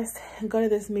getting dressed and go to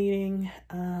this meeting.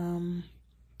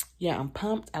 Yeah, I'm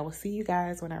pumped. I will see you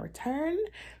guys when I return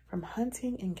from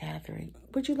hunting and gathering.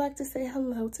 Would you like to say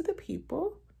hello to the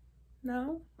people?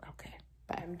 No? Okay,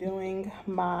 bye. I'm doing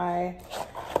my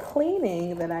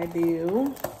cleaning that I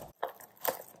do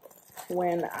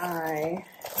when I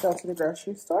go to the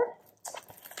grocery store.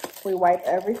 We wipe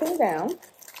everything down.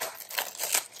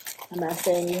 I'm not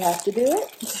saying you have to do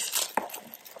it.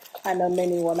 I know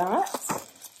many will not.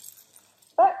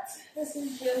 But this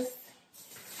is just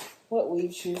what we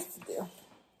choose to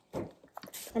do.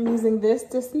 I'm using this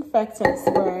disinfectant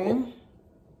spray.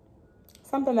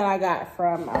 Something that I got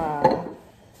from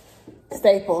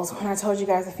Staples when I told you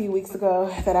guys a few weeks ago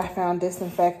that I found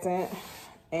disinfectant.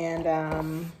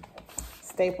 And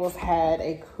Staples had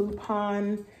a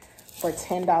coupon for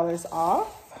 $10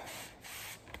 off.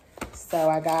 So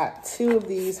I got 2 of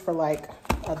these for like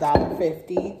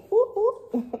 $1.50.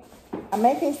 I'm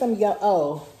making some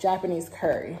Japanese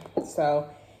curry. So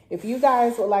if you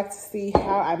guys would like to see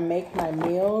how I make my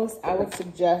meals, I would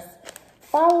suggest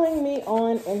following me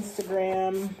on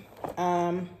Instagram.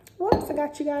 Whoops, I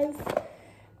got you guys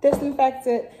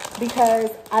disinfected because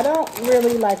I don't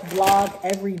really like vlog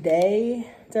every day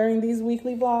during these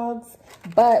weekly vlogs.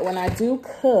 But when I do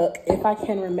cook, if I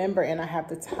can remember and I have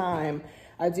the time,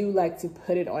 I do like to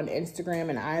put it on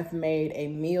Instagram, and I've made a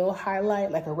meal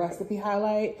highlight, like a recipe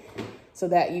highlight, so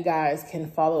that you guys can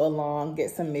follow along,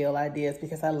 get some meal ideas,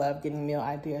 because I love getting meal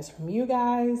ideas from you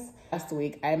guys. Last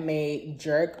week, I made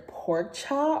jerk pork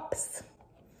chops.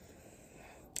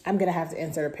 I'm gonna have to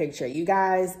insert a picture. You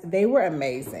guys, they were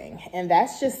amazing. And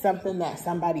that's just something that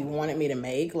somebody wanted me to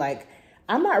make. Like,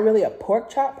 I'm not really a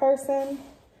pork chop person,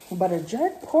 but a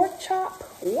jerk pork chop,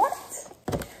 what?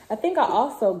 I think I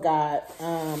also got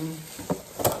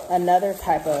another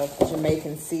type of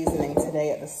Jamaican seasoning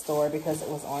today at the store because it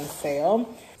was on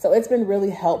sale. So it's been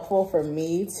really helpful for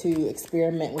me to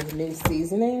experiment with new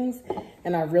seasonings,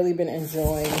 and I've really been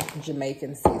enjoying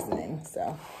Jamaican seasoning,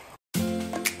 so.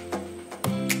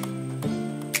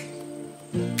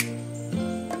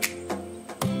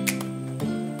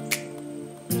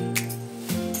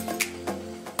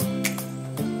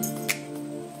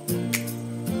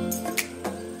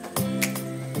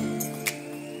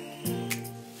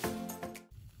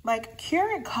 Like,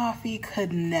 Keurig coffee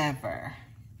could never.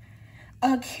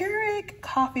 A Keurig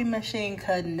coffee machine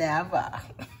could never.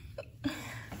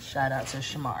 Shout out to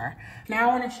Shamar. Now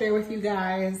I want to share with you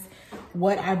guys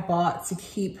what I bought to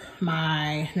keep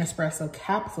my Nespresso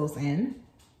capsules in.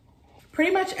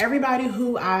 Pretty much everybody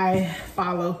who I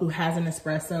follow who has an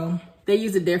Nespresso, they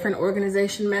use a different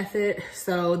organization method.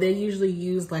 So they usually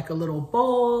use like a little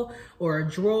bowl or a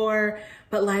drawer,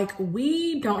 but like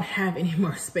we don't have any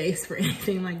more space for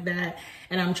anything like that.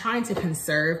 And I'm trying to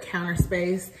conserve counter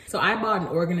space. So I bought an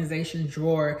organization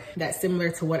drawer that's similar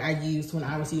to what I used when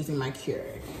I was using my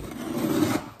Keurig.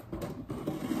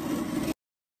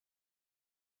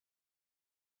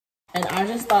 And I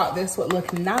just thought this would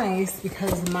look nice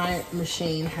because my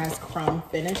machine has crumb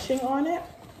finishing on it.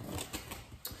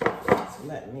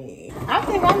 I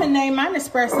think I'm gonna name my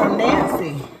Nespresso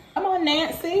Nancy. Come on,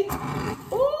 Nancy.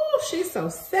 Ooh, she's so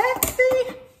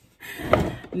sexy.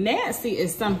 Nancy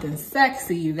is something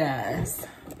sexy, you guys.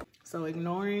 So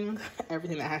ignoring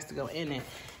everything that has to go in it,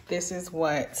 This is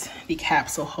what the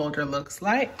capsule holder looks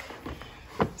like.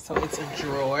 So it's a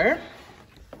drawer,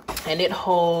 and it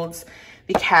holds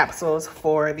the capsules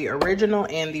for the original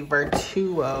and the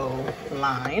Vertuo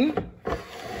line,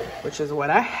 which is what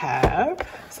I have.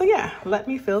 So yeah, let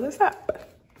me fill this up.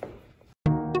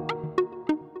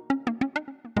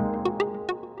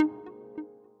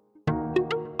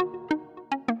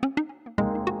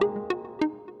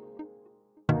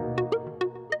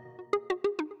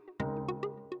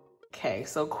 Okay,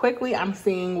 so quickly I'm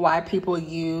seeing why people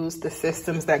use the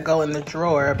systems that go in the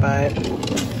drawer, but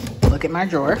look at my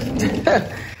drawer.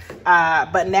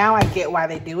 But now I get why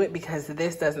they do it, because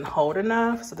this doesn't hold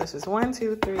enough. So this is 1,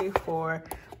 2, 3, 4,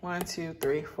 1, 2,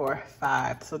 3, 4,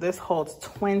 5. So this holds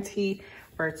 20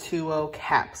 Vertuo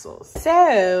capsules.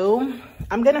 So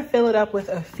I'm gonna fill it up with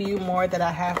a few more that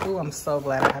I have. Ooh, I'm so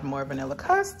glad I have more vanilla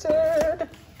custard.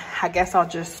 I guess I'll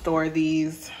just store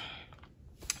these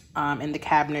in the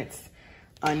cabinets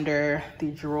under the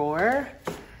drawer.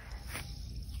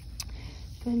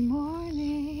 Good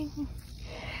morning,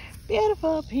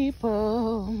 beautiful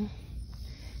people.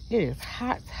 It is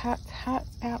hot, hot, hot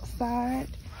outside.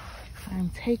 I'm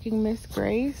taking Miss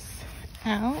Grace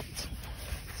out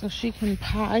so she can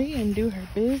potty and do her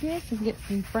business and get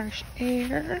some fresh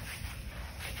air.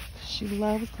 She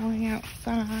loves going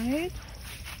outside.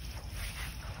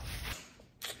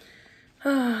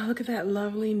 Oh, look at that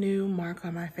lovely new mark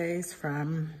on my face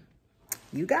from,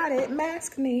 you got it,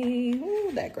 Mask Me.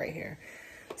 Ooh, that gray hair.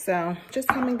 So just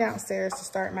coming downstairs to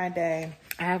start my day.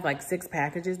 I have like 6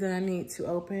 packages that I need to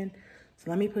open.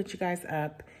 So let me put you guys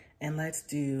up and let's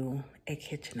do a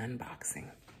kitchen unboxing.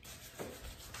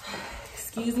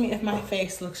 Excuse me if my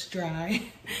face looks dry.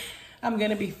 I'm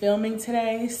gonna be filming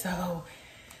today, so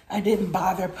I didn't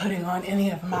bother putting on any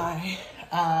of my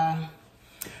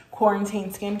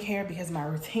quarantine skincare because my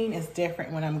routine is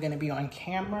different when I'm gonna be on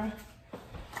camera.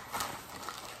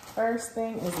 First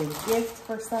thing is a gift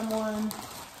for someone,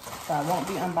 so I won't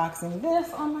be unboxing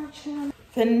this on my channel.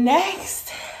 The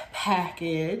next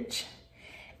package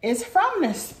is from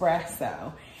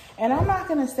Nespresso, and I'm not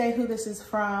gonna say who this is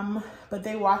from, but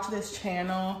they watch this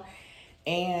channel,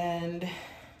 and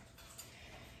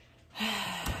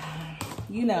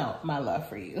you know my love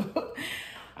for you.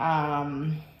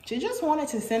 She just wanted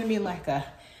to send me like a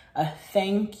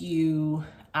thank you,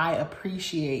 I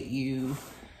appreciate you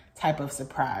type of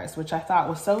surprise, which I thought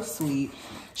was so sweet.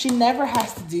 She never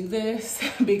has to do this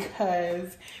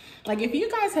because, like, if you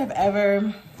guys have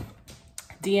ever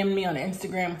DM'd me on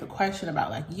Instagram with a question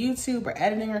about like YouTube or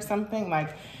editing or something,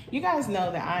 like, you guys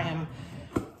know that I am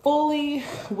fully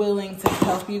willing to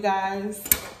help you guys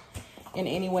in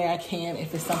any way I can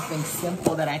if it's something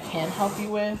simple that I can help you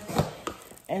with.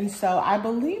 And so I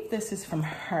believe this is from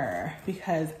her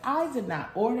because I did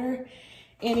not order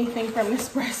anything from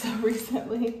Nespresso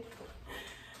recently.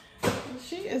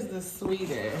 She is the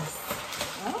sweetest.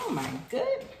 Oh my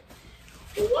good.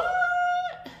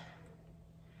 What?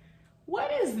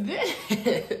 What is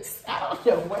this? I don't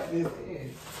know what this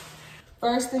is.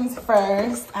 First things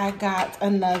first, I got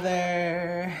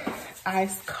another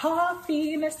iced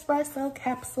coffee Nespresso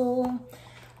capsule,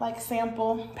 like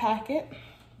sample packet.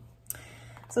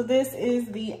 So this is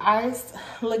the Iced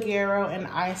Leggero and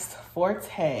Iced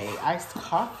Forte iced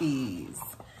coffees.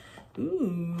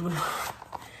 Ooh,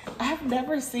 I've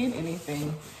never seen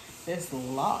anything this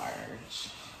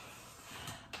large.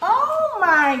 Oh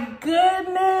my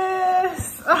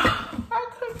goodness. Oh, I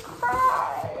could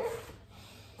cry.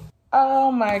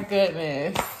 Oh my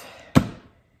goodness.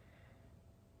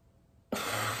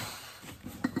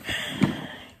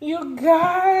 You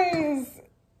guys.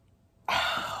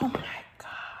 Oh my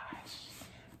gosh.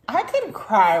 I could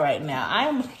cry right now.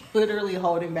 I'm literally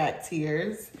holding back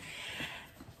tears.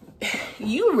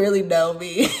 You really know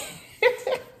me.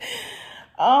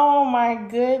 Oh my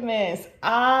goodness.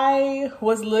 I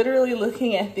was literally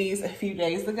looking at these a few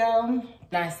days ago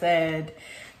and I said,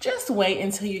 just wait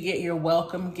until you get your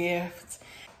welcome gift.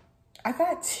 I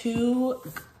got 2.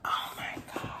 Oh my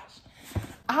gosh.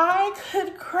 I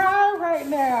could cry right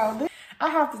now. I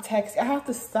have to text. I have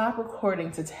to stop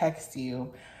recording to text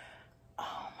you.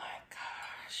 Oh my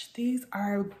gosh. These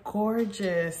are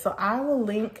gorgeous. So I will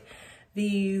link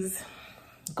these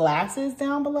glasses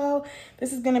down below.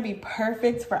 This is going to be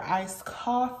perfect for iced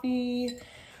coffee.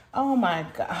 Oh my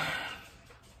God.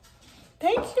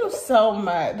 Thank you so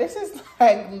much. This is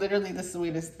like literally the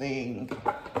sweetest thing.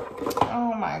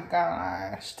 Oh my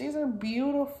gosh. These are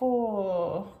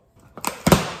beautiful.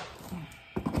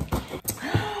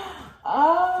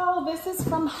 Oh, this is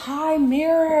from High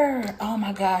Mirror. Oh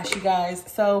my gosh, you guys.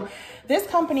 So this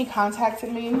company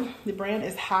contacted me. The brand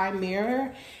is High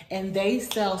Mirror, and they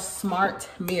sell smart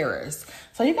mirrors.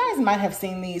 So you guys might have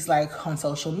seen these like on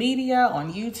social media,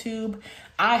 on YouTube.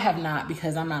 I have not,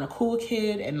 because I'm not a cool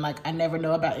kid and like I never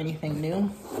know about anything new.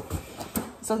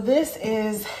 So this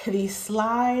is the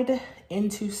Slide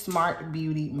into Smart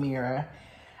Beauty Mirror.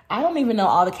 I don't even know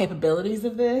all the capabilities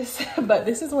of this, but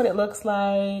this is what it looks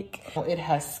like. It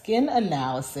has skin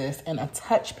analysis and a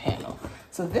touch panel.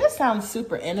 So this sounds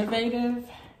super innovative.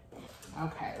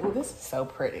 Okay, well, this is so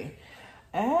pretty.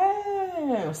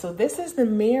 Oh, so this is the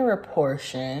mirror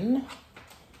portion.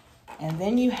 And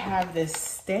then you have this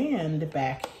stand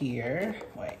back here.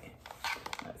 Wait,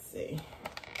 let's see.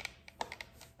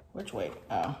 Which way?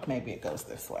 Oh, maybe it goes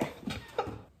this way.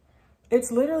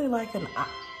 It's literally like an eye.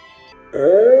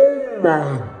 Oh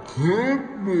my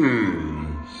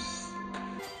goodness.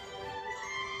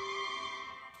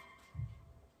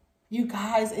 You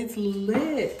guys, it's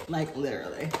lit. Like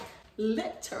literally.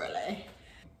 Literally.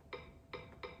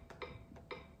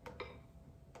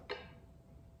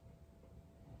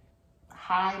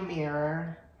 High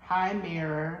Mirror, High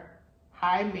Mirror,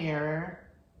 High Mirror,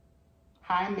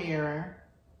 High Mirror.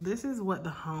 This is what the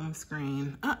home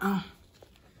screen, I'm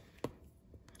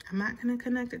not gonna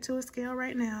connect it to a scale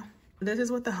right now. This is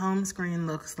what the home screen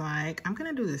looks like. I'm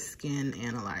gonna do the skin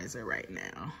analyzer right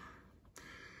now.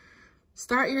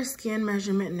 Start your skin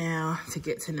measurement now to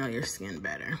get to know your skin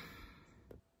better.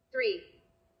 3,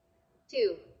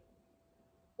 2,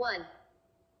 1.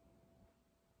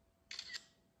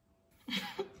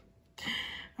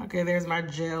 Okay, there's my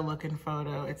gel looking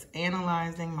photo. It's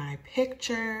analyzing my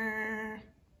picture.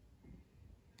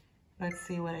 Let's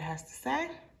see what it has to say.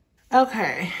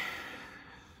 Okay.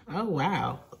 Oh,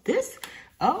 wow.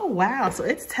 Oh, wow. So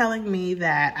it's telling me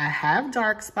that I have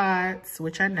dark spots,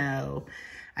 which I know.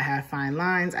 I have fine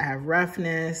lines. I have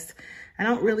roughness. I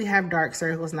don't really have dark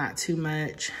circles, not too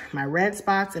much. My red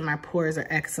spots and my pores are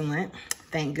excellent.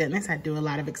 Thank goodness. I do a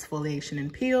lot of exfoliation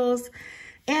and peels.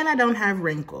 And I don't have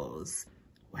wrinkles.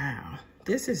 Wow,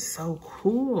 this is so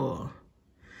cool.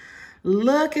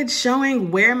 Look, it's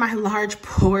showing where my large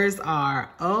pores are.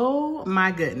 Oh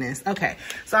my goodness. Okay,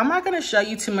 so I'm not gonna show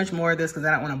you too much more of this because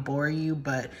I don't wanna bore you,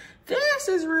 but this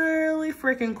is really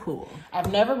freaking cool.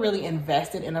 I've never really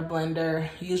invested in a blender.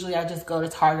 Usually I just go to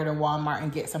Target or Walmart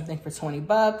and get something for 20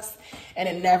 bucks, and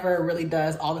it never really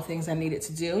does all the things I need it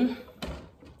to do.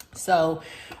 So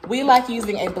we like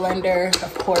using a blender,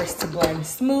 of course, to blend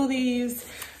smoothies,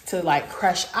 to like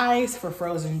crush ice for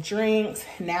frozen drinks.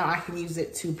 Now I can use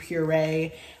it to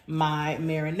puree my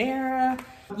marinara.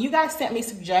 You guys sent me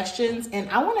suggestions, and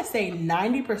I wanna say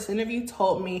 90% of you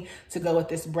told me to go with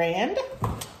this brand.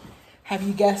 Have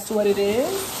you guessed what it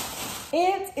is?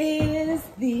 It is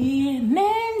the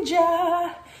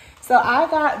Ninja. So I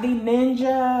got the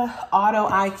Ninja Auto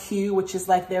IQ, which is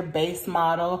like their base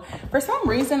model. For some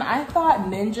reason, I thought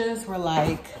Ninjas were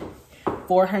like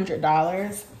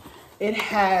 $400. It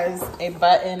has a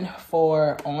button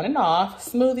for on and off,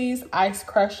 smoothies, ice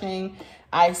crushing,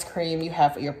 ice cream. You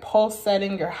have your pulse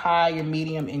setting, your high, your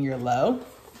medium, and your low.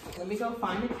 Let me go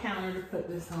find a counter to put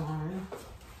this on.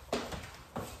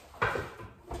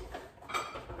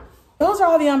 Those are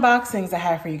all the unboxings I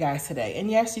have for you guys today.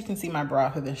 And yes, you can see my bra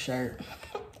for this shirt.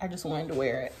 I just wanted to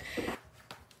wear it.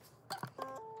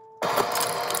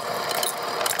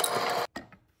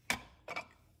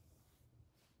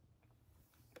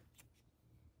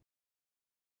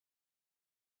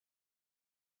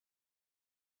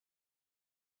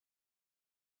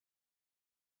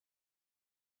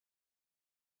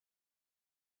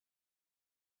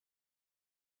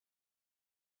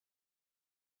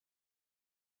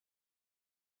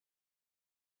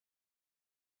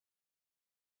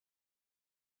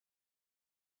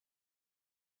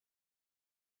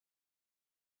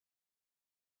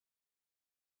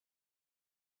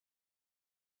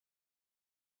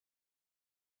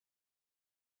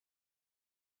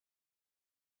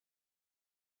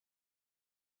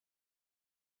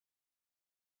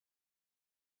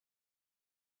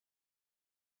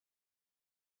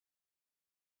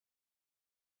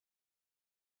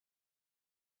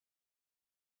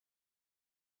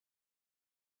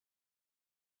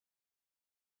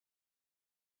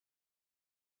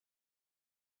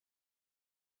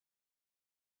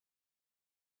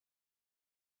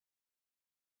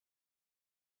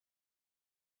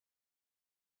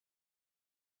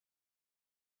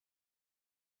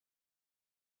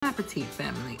 Appetit,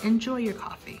 family. Enjoy your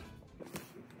coffee.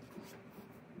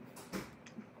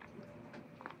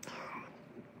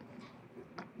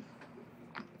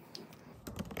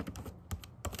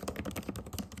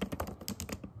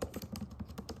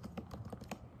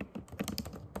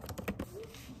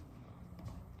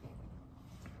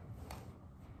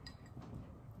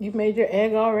 You've made your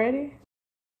egg already?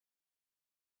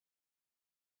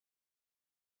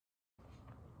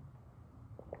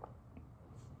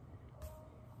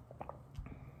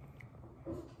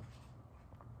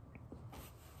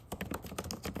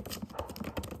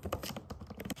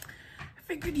 I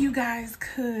figured you guys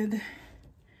could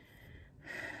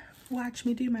watch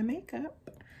me do my makeup.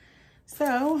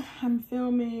 So I'm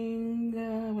filming,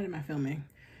 what am I filming?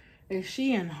 A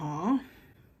Shein haul.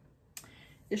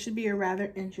 It should be a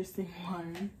rather interesting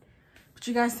one. But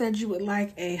you guys said you would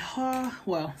like a haul.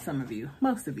 Well, some of you,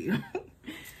 most of you.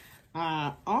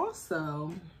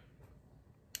 Also,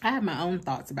 I have my own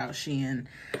thoughts about Shein.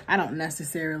 I don't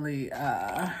necessarily,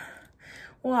 well,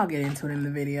 I'll get into it in the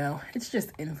video. It's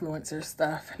just influencer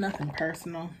stuff, nothing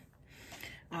personal.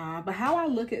 But how I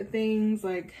look at things,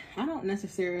 like, I don't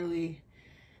necessarily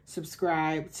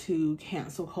subscribe to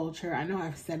cancel culture. I know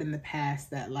I've said in the past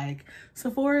that, like,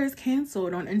 Sephora is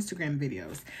canceled on Instagram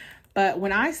videos. But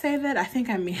when I say that, I think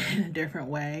I mean it in a different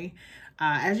way.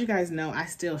 As you guys know, I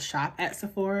still shop at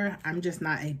Sephora. I'm just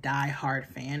not a die-hard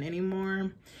fan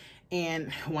anymore.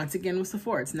 And once again with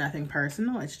Sephora, it's nothing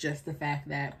personal. It's just the fact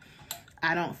that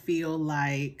I don't feel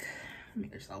like, let me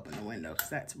just open the window because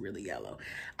that's really yellow.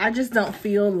 I just don't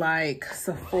feel like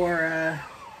Sephora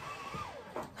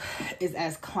is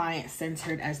as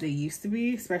client-centered as they used to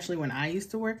be, especially when I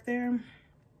used to work there.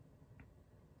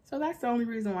 So that's the only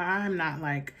reason why I'm not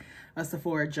like a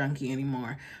Sephora junkie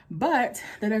anymore. But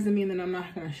that doesn't mean that I'm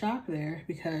not gonna shop there,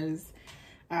 because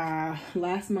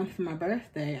last month for my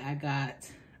birthday, I got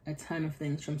a ton of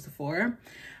things from Sephora.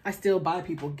 I still buy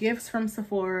people gifts from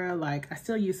Sephora. Like, I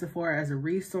still use Sephora as a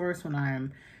resource when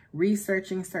I'm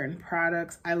researching certain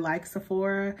products. I like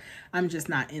Sephora. I'm just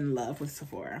not in love with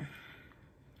Sephora.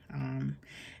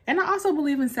 And I also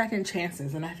believe in second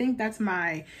chances. And I think that's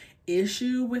my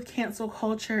issue with cancel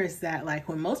culture, is that, like,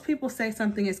 when most people say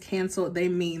something is canceled, they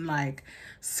mean like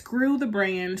screw the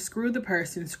brand, screw the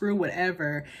person, screw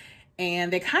whatever.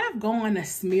 And they kind of go on a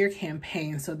smear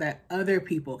campaign so that other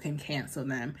people can cancel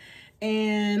them.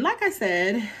 And like I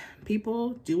said,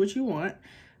 people do what you want.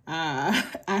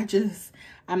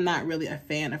 I'm not really a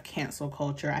fan of cancel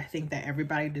culture. I think that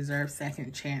everybody deserves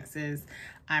second chances.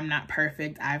 I'm not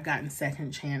perfect. I've gotten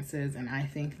second chances, and I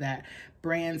think that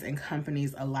brands and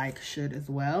companies alike should as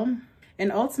well.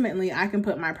 And ultimately, I can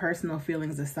put my personal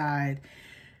feelings aside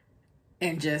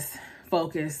and just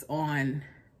focus on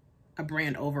a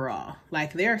brand overall.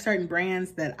 Like, there are certain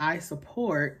brands that I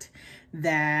support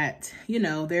that, you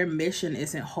know, their mission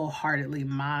isn't wholeheartedly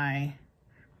my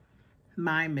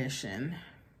mission,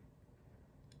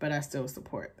 but I still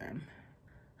support them.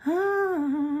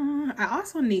 I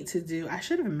also need to do, I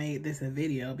should have made this a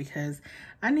video, because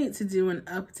I need to do an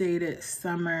updated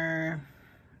summer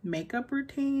makeup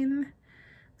routine.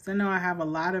 So I know I have a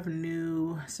lot of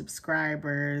new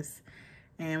subscribers,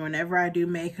 and whenever I do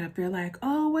makeup, they're like,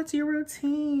 oh, what's your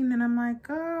routine? And I'm like,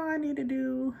 oh, I need to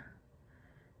do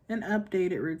an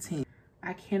updated routine.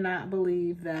 I cannot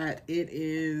believe that it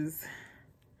is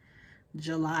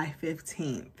July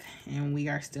 15th and we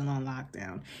are still on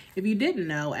lockdown. If you didn't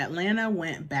know, Atlanta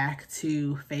went back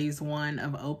to phase 1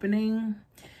 of opening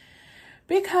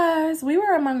because we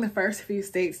were among the first few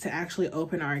states to actually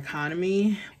open our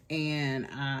economy, and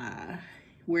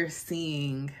we're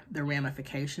seeing the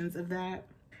ramifications of that.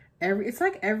 It's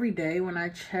like every day when I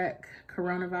check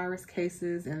coronavirus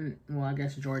cases, and well, I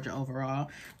guess Georgia overall,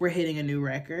 we're hitting a new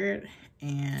record.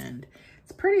 And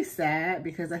it's pretty sad,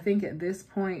 because I think at this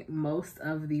point, most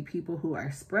of the people who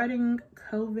are spreading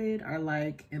COVID are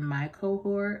like in my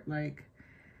cohort, like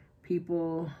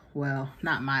people, well,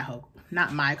 not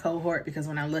my cohort, because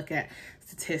when I look at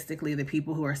statistically the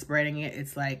people who are spreading it,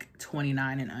 it's like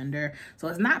 29 and under. So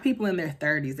it's not people in their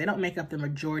 30s. They don't make up the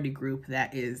majority group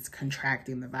that is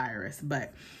contracting the virus,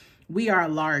 but we are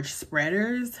large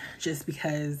spreaders just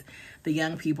because the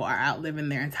young people are out living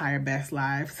their entire best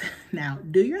lives. Now,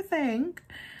 do your thing.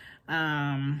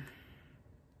 I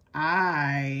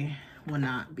will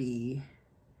not be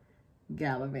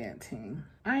gallivanting.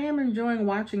 I am enjoying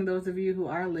watching those of you who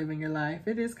are living your life.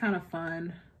 It is kind of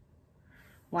fun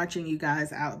watching you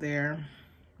guys out there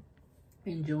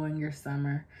enjoying your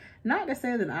summer. Not to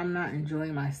say that I'm not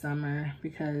enjoying my summer,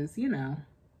 because, you know,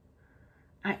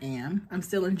 I am. I'm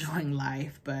still enjoying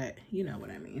life, but you know what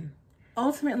I mean.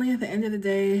 Ultimately, at the end of the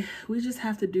day, we just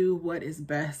have to do what is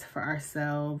best for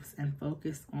ourselves and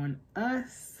focus on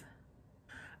us.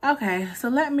 Okay, so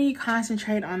let me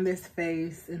concentrate on this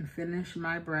face and finish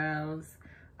my brows.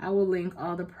 I will link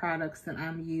all the products that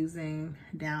I'm using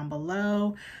down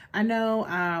below. I know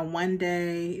one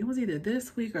day, it was either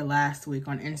this week or last week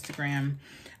on Instagram,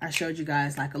 I showed you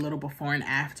guys like a little before and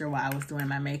after while I was doing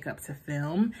my makeup to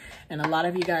film. And a lot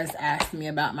of you guys asked me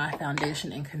about my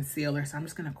foundation and concealer, so I'm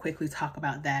just gonna quickly talk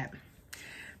about that.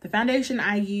 The foundation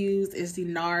I use is the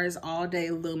NARS All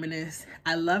Day Luminous.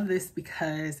 I love this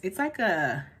because it's like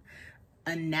a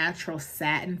natural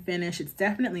satin finish. It's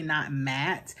definitely not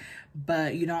matte,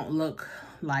 but you don't look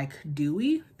like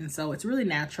dewy, and so it's really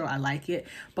natural. I like it.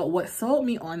 But what sold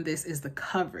me on this is the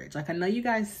coverage. Like, I know you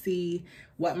guys see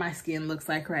what my skin looks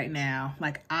like right now.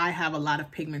 Like, I have a lot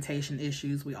of pigmentation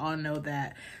issues. We all know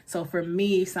that. So for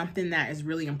me, something that is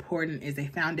really important is a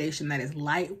foundation that is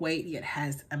lightweight yet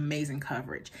has amazing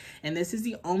coverage. And this is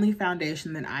the only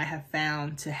foundation that I have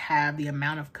found to have the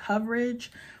amount of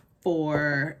coverage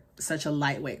for such a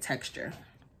lightweight texture.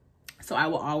 So I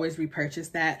will always repurchase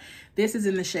that. This is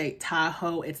in the shade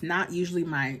Tahoe. It's not usually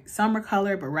my summer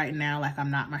color, but right now, like,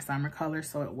 I'm not my summer color,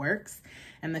 so it works.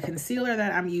 And the concealer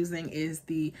that I'm using is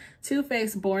the Too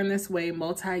Faced Born This Way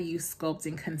Multi-Use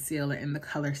Sculpting Concealer in the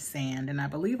color Sand. And I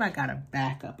believe I got a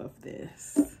backup of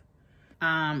this.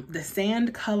 The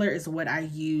sand color is what I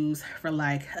use for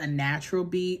like a natural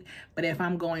beat. But if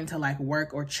I'm going to like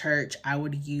work or church, I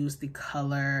would use the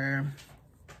color,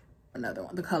 another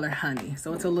one, the color Honey.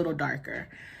 So it's a little darker.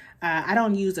 I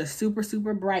don't use a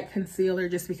super bright concealer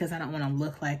just because I don't want to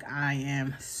look like I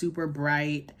am super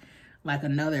bright, like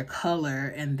another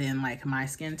color and then like my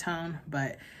skin tone.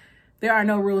 But there are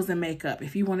no rules in makeup.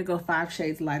 If you want to go 5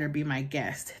 shades lighter, be my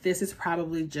guest. This is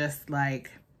probably just like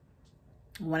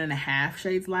 1.5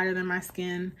 shades lighter than my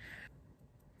skin.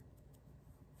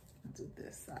 I'll do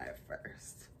this side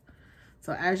first.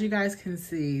 So as you guys can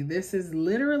see, this is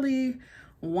literally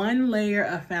one layer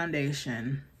of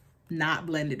foundation not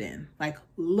blended in. Like,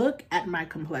 look at my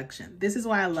complexion. This is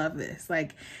why I love this.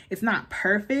 Like, it's not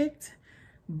perfect,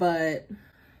 but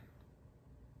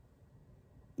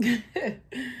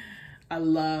I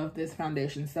love this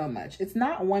foundation so much. It's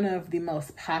not one of the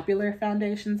most popular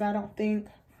foundations, I don't think,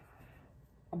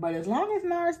 but as long as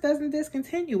NARS doesn't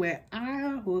discontinue it,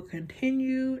 I will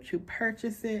continue to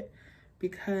purchase it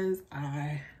because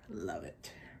I love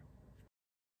it.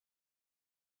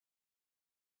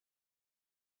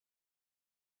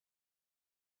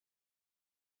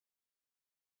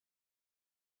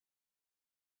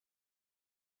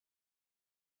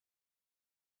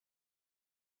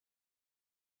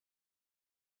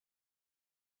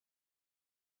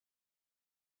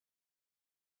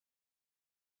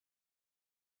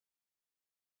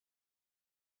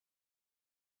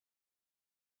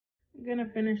 I'm gonna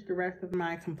finish the rest of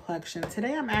my complexion.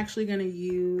 Today I'm actually gonna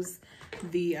use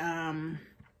the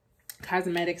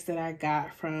cosmetics that I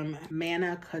got from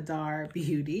Manna Kadar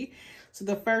Beauty. So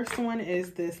the first one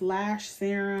is this lash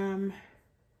serum.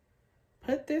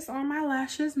 Put this on my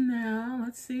lashes now.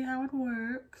 Let's see how it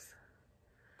works.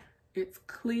 It's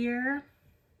clear.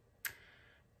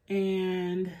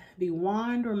 And the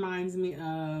wand reminds me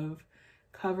of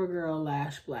CoverGirl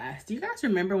Lash Blast. Do you guys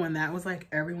remember when that was like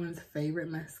everyone's favorite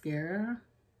mascara?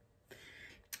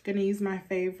 Gonna use my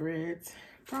favorite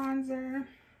bronzer.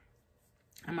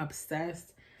 I'm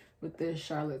obsessed with this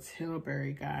Charlotte's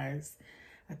Tilbury, guys.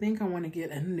 I think I want to get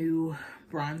a new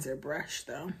bronzer brush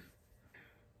though.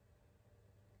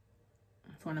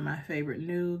 It's one of my favorite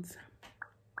nudes.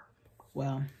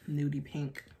 Well, nudie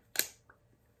pink.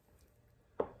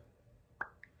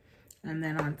 And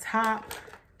then on top,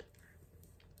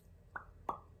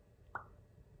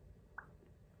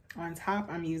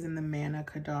 I'm using the Manna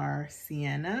Kadar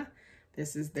Sienna.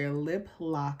 This is their Lip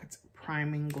Locked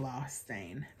Priming Gloss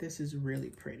Stain. This is really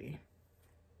pretty.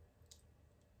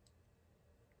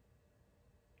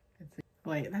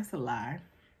 Wait, that's a lie.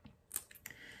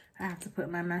 I have to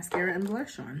put my mascara and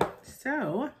blush on.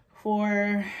 So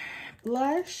for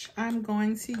blush, I'm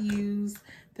going to use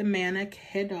the Manna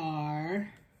Kadar.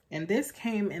 And this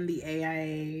came in the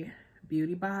AIA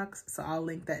Beauty box, so I'll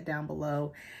link that down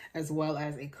below, as well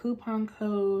as a coupon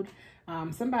code.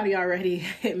 Somebody already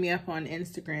hit me up on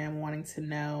Instagram wanting to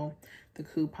know the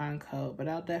coupon code, but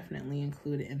I'll definitely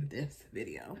include it in this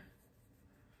video.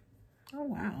 Oh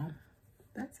wow,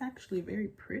 that's actually very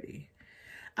pretty.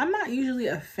 I'm not usually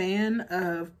a fan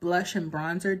of blush and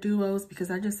bronzer duos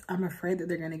because I'm afraid that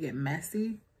they're gonna get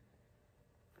messy,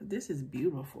 but this is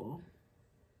beautiful.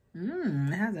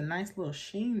 It has a nice little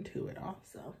sheen to it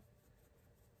also.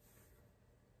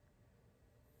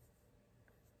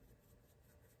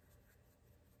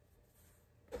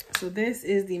 So this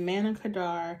is the Manna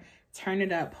Kadar Turn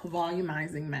It Up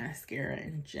Volumizing Mascara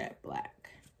in Jet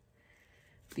Black.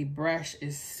 The brush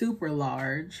is super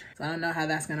large, so I don't know how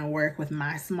that's gonna work with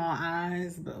my small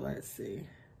eyes, but let's see.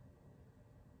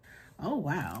 Oh,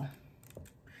 wow.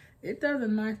 It does a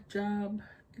nice job.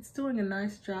 It's doing a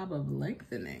nice job of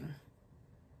lengthening.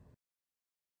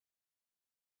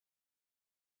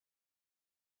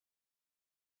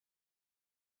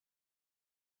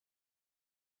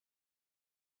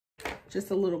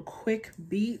 Just a little quick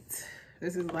beat.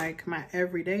 This is like my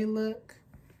everyday look.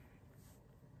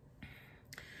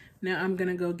 Now I'm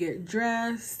gonna go get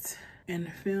dressed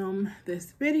and film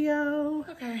this video.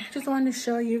 Okay, just wanted to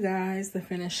show you guys the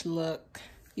finished look.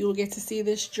 You will get to see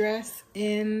this dress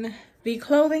in the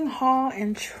clothing haul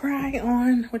and try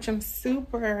on, which I'm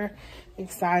super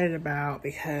excited about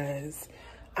because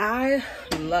I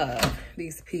love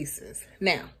these pieces.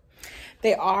 Now,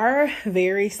 they are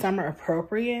very summer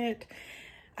appropriate.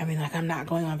 I mean, like, I'm not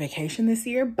going on vacation this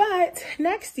year, but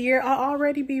next year I'll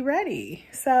already be ready.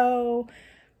 So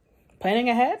planning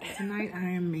ahead. Tonight I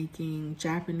am making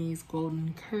Japanese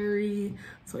golden curry.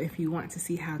 So if you want to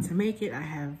see how to make it,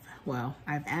 I've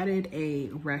added a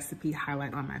recipe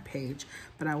highlight on my page,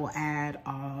 but I will add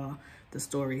all the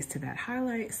stories to that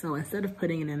highlight. So instead of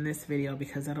putting it in this video,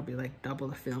 because that'll be like double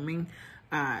the filming,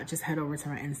 just head over to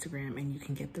my Instagram and you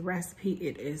can get the recipe.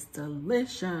 It is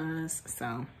delicious.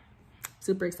 So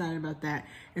super excited about that.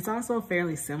 It's also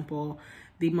fairly simple.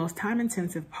 The most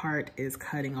time-intensive part is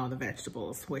cutting all the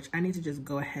vegetables, which I need to just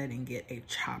go ahead and get a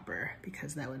chopper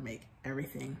because that would make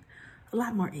everything a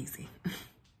lot more easy.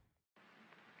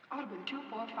 Audible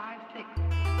 2456.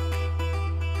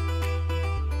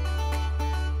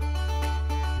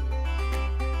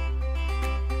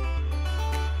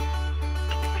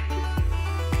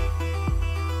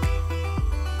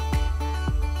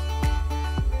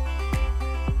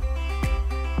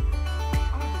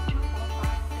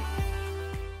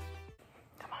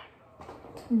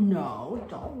 No,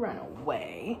 don't run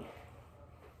away.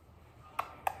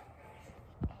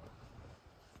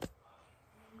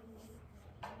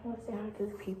 Want to say hi to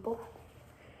the people?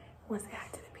 Want to say hi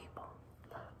to the people?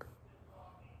 Look.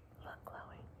 Look,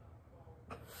 Chloe.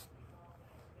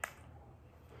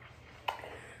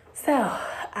 So,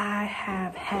 I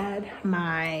have had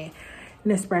my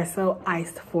Nespresso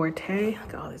Iced Forte.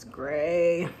 Look at all this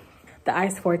gray. The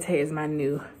Iced Forte is my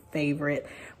new favorite.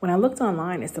 When I looked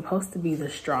online, it's supposed to be the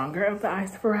stronger of the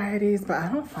iced varieties, but I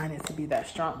don't find it to be that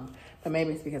strong. But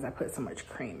maybe it's because I put so much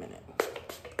cream in it.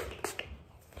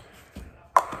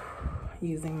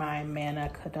 Using my Manna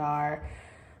Kadar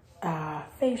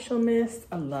facial mist.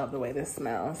 I love the way this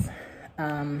smells.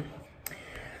 So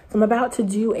I'm about to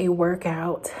do a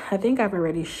workout. I think I've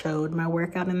already showed my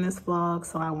workout in this vlog,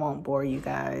 so I won't bore you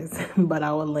guys, but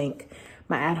I will link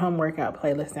my at-home workout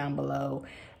playlist down below,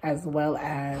 as well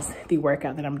as the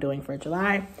workout that I'm doing for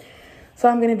July. So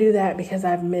I'm gonna do that because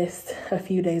I've missed a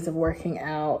few days of working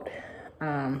out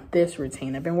this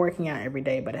routine. I've been working out every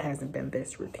day, but it hasn't been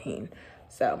this routine.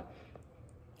 So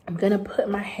I'm gonna put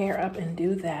my hair up and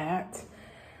do that.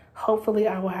 Hopefully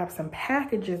I will have some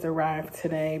packages arrive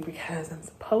today because I'm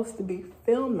supposed to be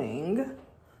filming.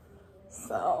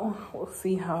 So we'll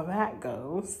see how that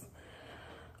goes.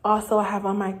 Also, I have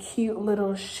on my cute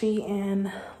little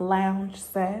Shein lounge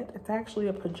set. It's actually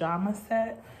a pajama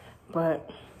set,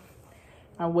 but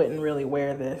I wouldn't really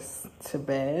wear this to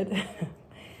bed.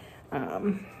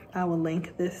 I will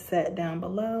link this set down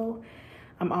below.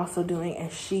 I'm also doing a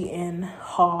Shein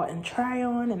haul and try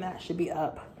on, and that should be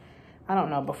up, I don't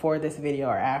know, before this video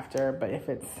or after, but if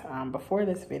it's before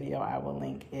this video, I will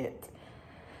link it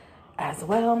as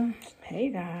well.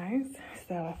 Hey guys,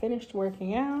 so I finished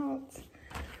working out.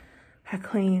 I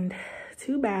cleaned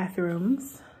 2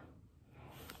 bathrooms.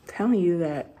 I'm telling you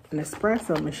that an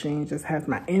espresso machine just has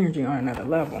my energy on another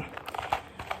level.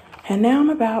 And now I'm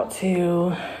about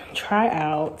to try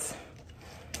out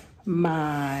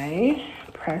my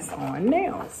press-on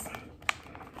nails.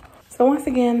 So once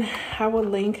again, I will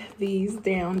link these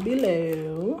down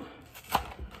below.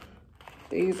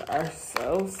 These are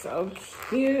so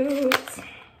cute.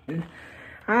 And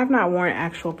I have not worn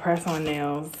actual press-on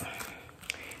nails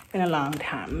in a long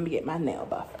time. Let me get my nail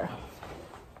buffer.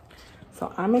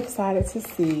 So I'm excited to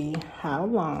see how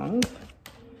long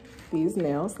these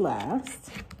nails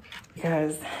last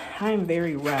because I'm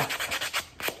very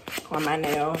rough on my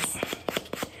nails.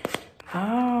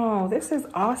 Oh, this is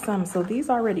awesome. So these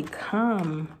already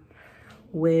come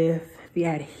with the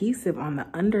adhesive on the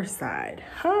underside.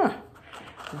 Huh,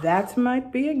 that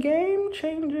might be a game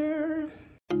changer.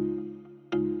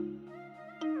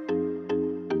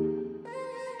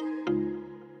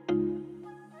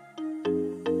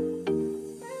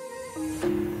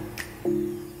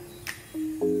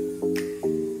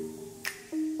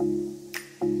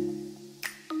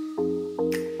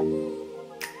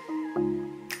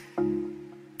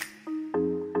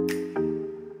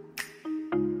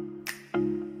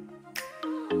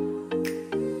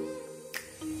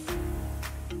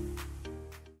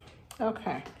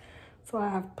 Okay, so I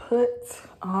have put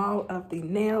all of the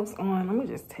nails on. Let me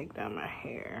just take down my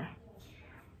hair.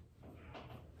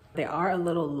 They are a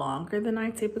little longer than I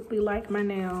typically like my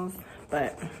nails,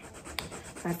 but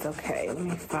that's okay. Let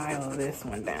me file this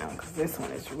one down because this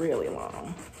one is really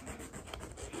long.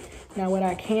 Now, what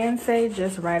I can say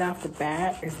just right off the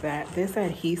bat is that this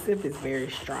adhesive is very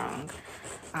strong.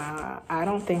 I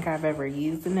don't think I've ever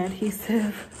used an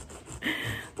adhesive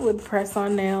with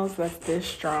press-on nails that's this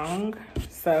strong.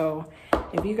 So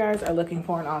if you guys are looking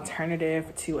for an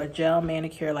alternative to a gel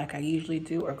manicure like I usually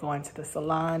do, or going to the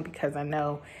salon, because I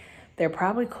know they're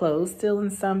probably closed still in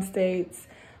some states.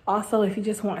 Also, if you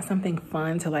just want something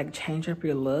fun to like change up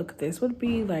your look, this would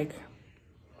be like,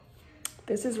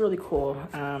 this is really cool.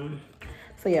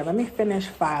 So yeah, let me finish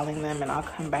filing them and I'll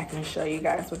come back and show you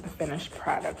guys what the finished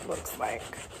product looks like.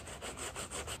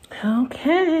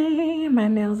 Okay, my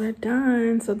nails are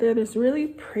done. So they're this really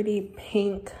pretty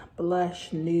pink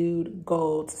blush nude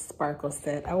gold sparkle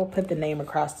set. I will put the name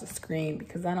across the screen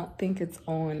because I don't think it's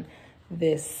on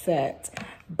this set.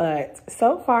 But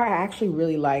so far, I actually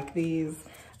really like these.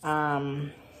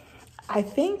 I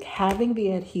think having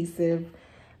the adhesive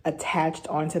attached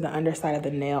onto the underside of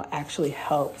the nail actually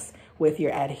helps with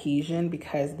your adhesion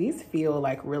because these feel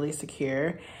like really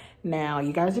secure. Now,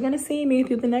 you guys are gonna see me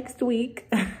through the next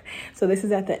week. So this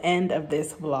is at the end of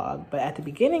this vlog, but at the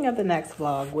beginning of the next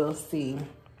vlog, we'll see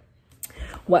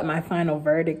what my final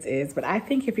verdict is. But I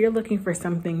think if you're looking for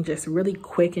something just really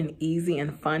quick and easy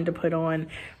and fun to put on,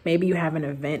 maybe you have an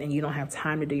event and you don't have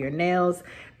time to do your nails,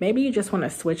 maybe you just want to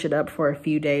switch it up for a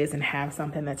few days and have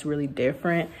something that's really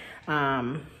different.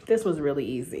 This was really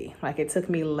easy. Like, it took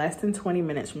me less than 20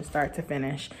 minutes from start to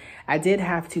finish. I did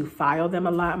have to file them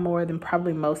a lot more than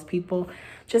probably most people,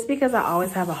 just because I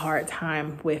always have a hard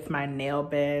time with my nail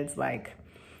beds. Like,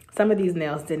 some of these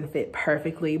nails didn't fit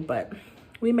perfectly, but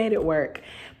we made it work.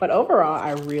 But overall,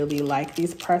 I really like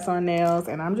these press-on nails,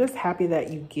 and I'm just happy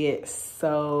that you get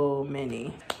so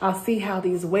many. I'll see how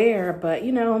these wear, but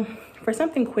you know, for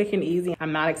something quick and easy,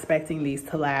 I'm not expecting these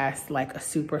to last like a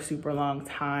super long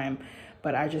time,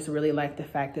 but I just really like the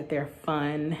fact that they're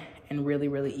fun and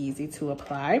really easy to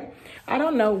apply. I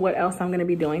don't know what else I'm gonna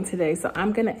be doing today, so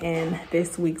I'm gonna end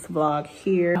this week's vlog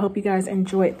here. I hope you guys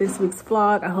enjoyed this week's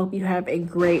vlog. I hope you have a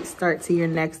great start to your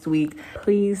next week.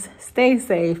 Please stay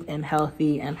safe and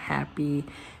healthy and happy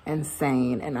and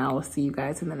sane, and I will see you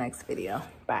guys in the next video.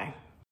 Bye.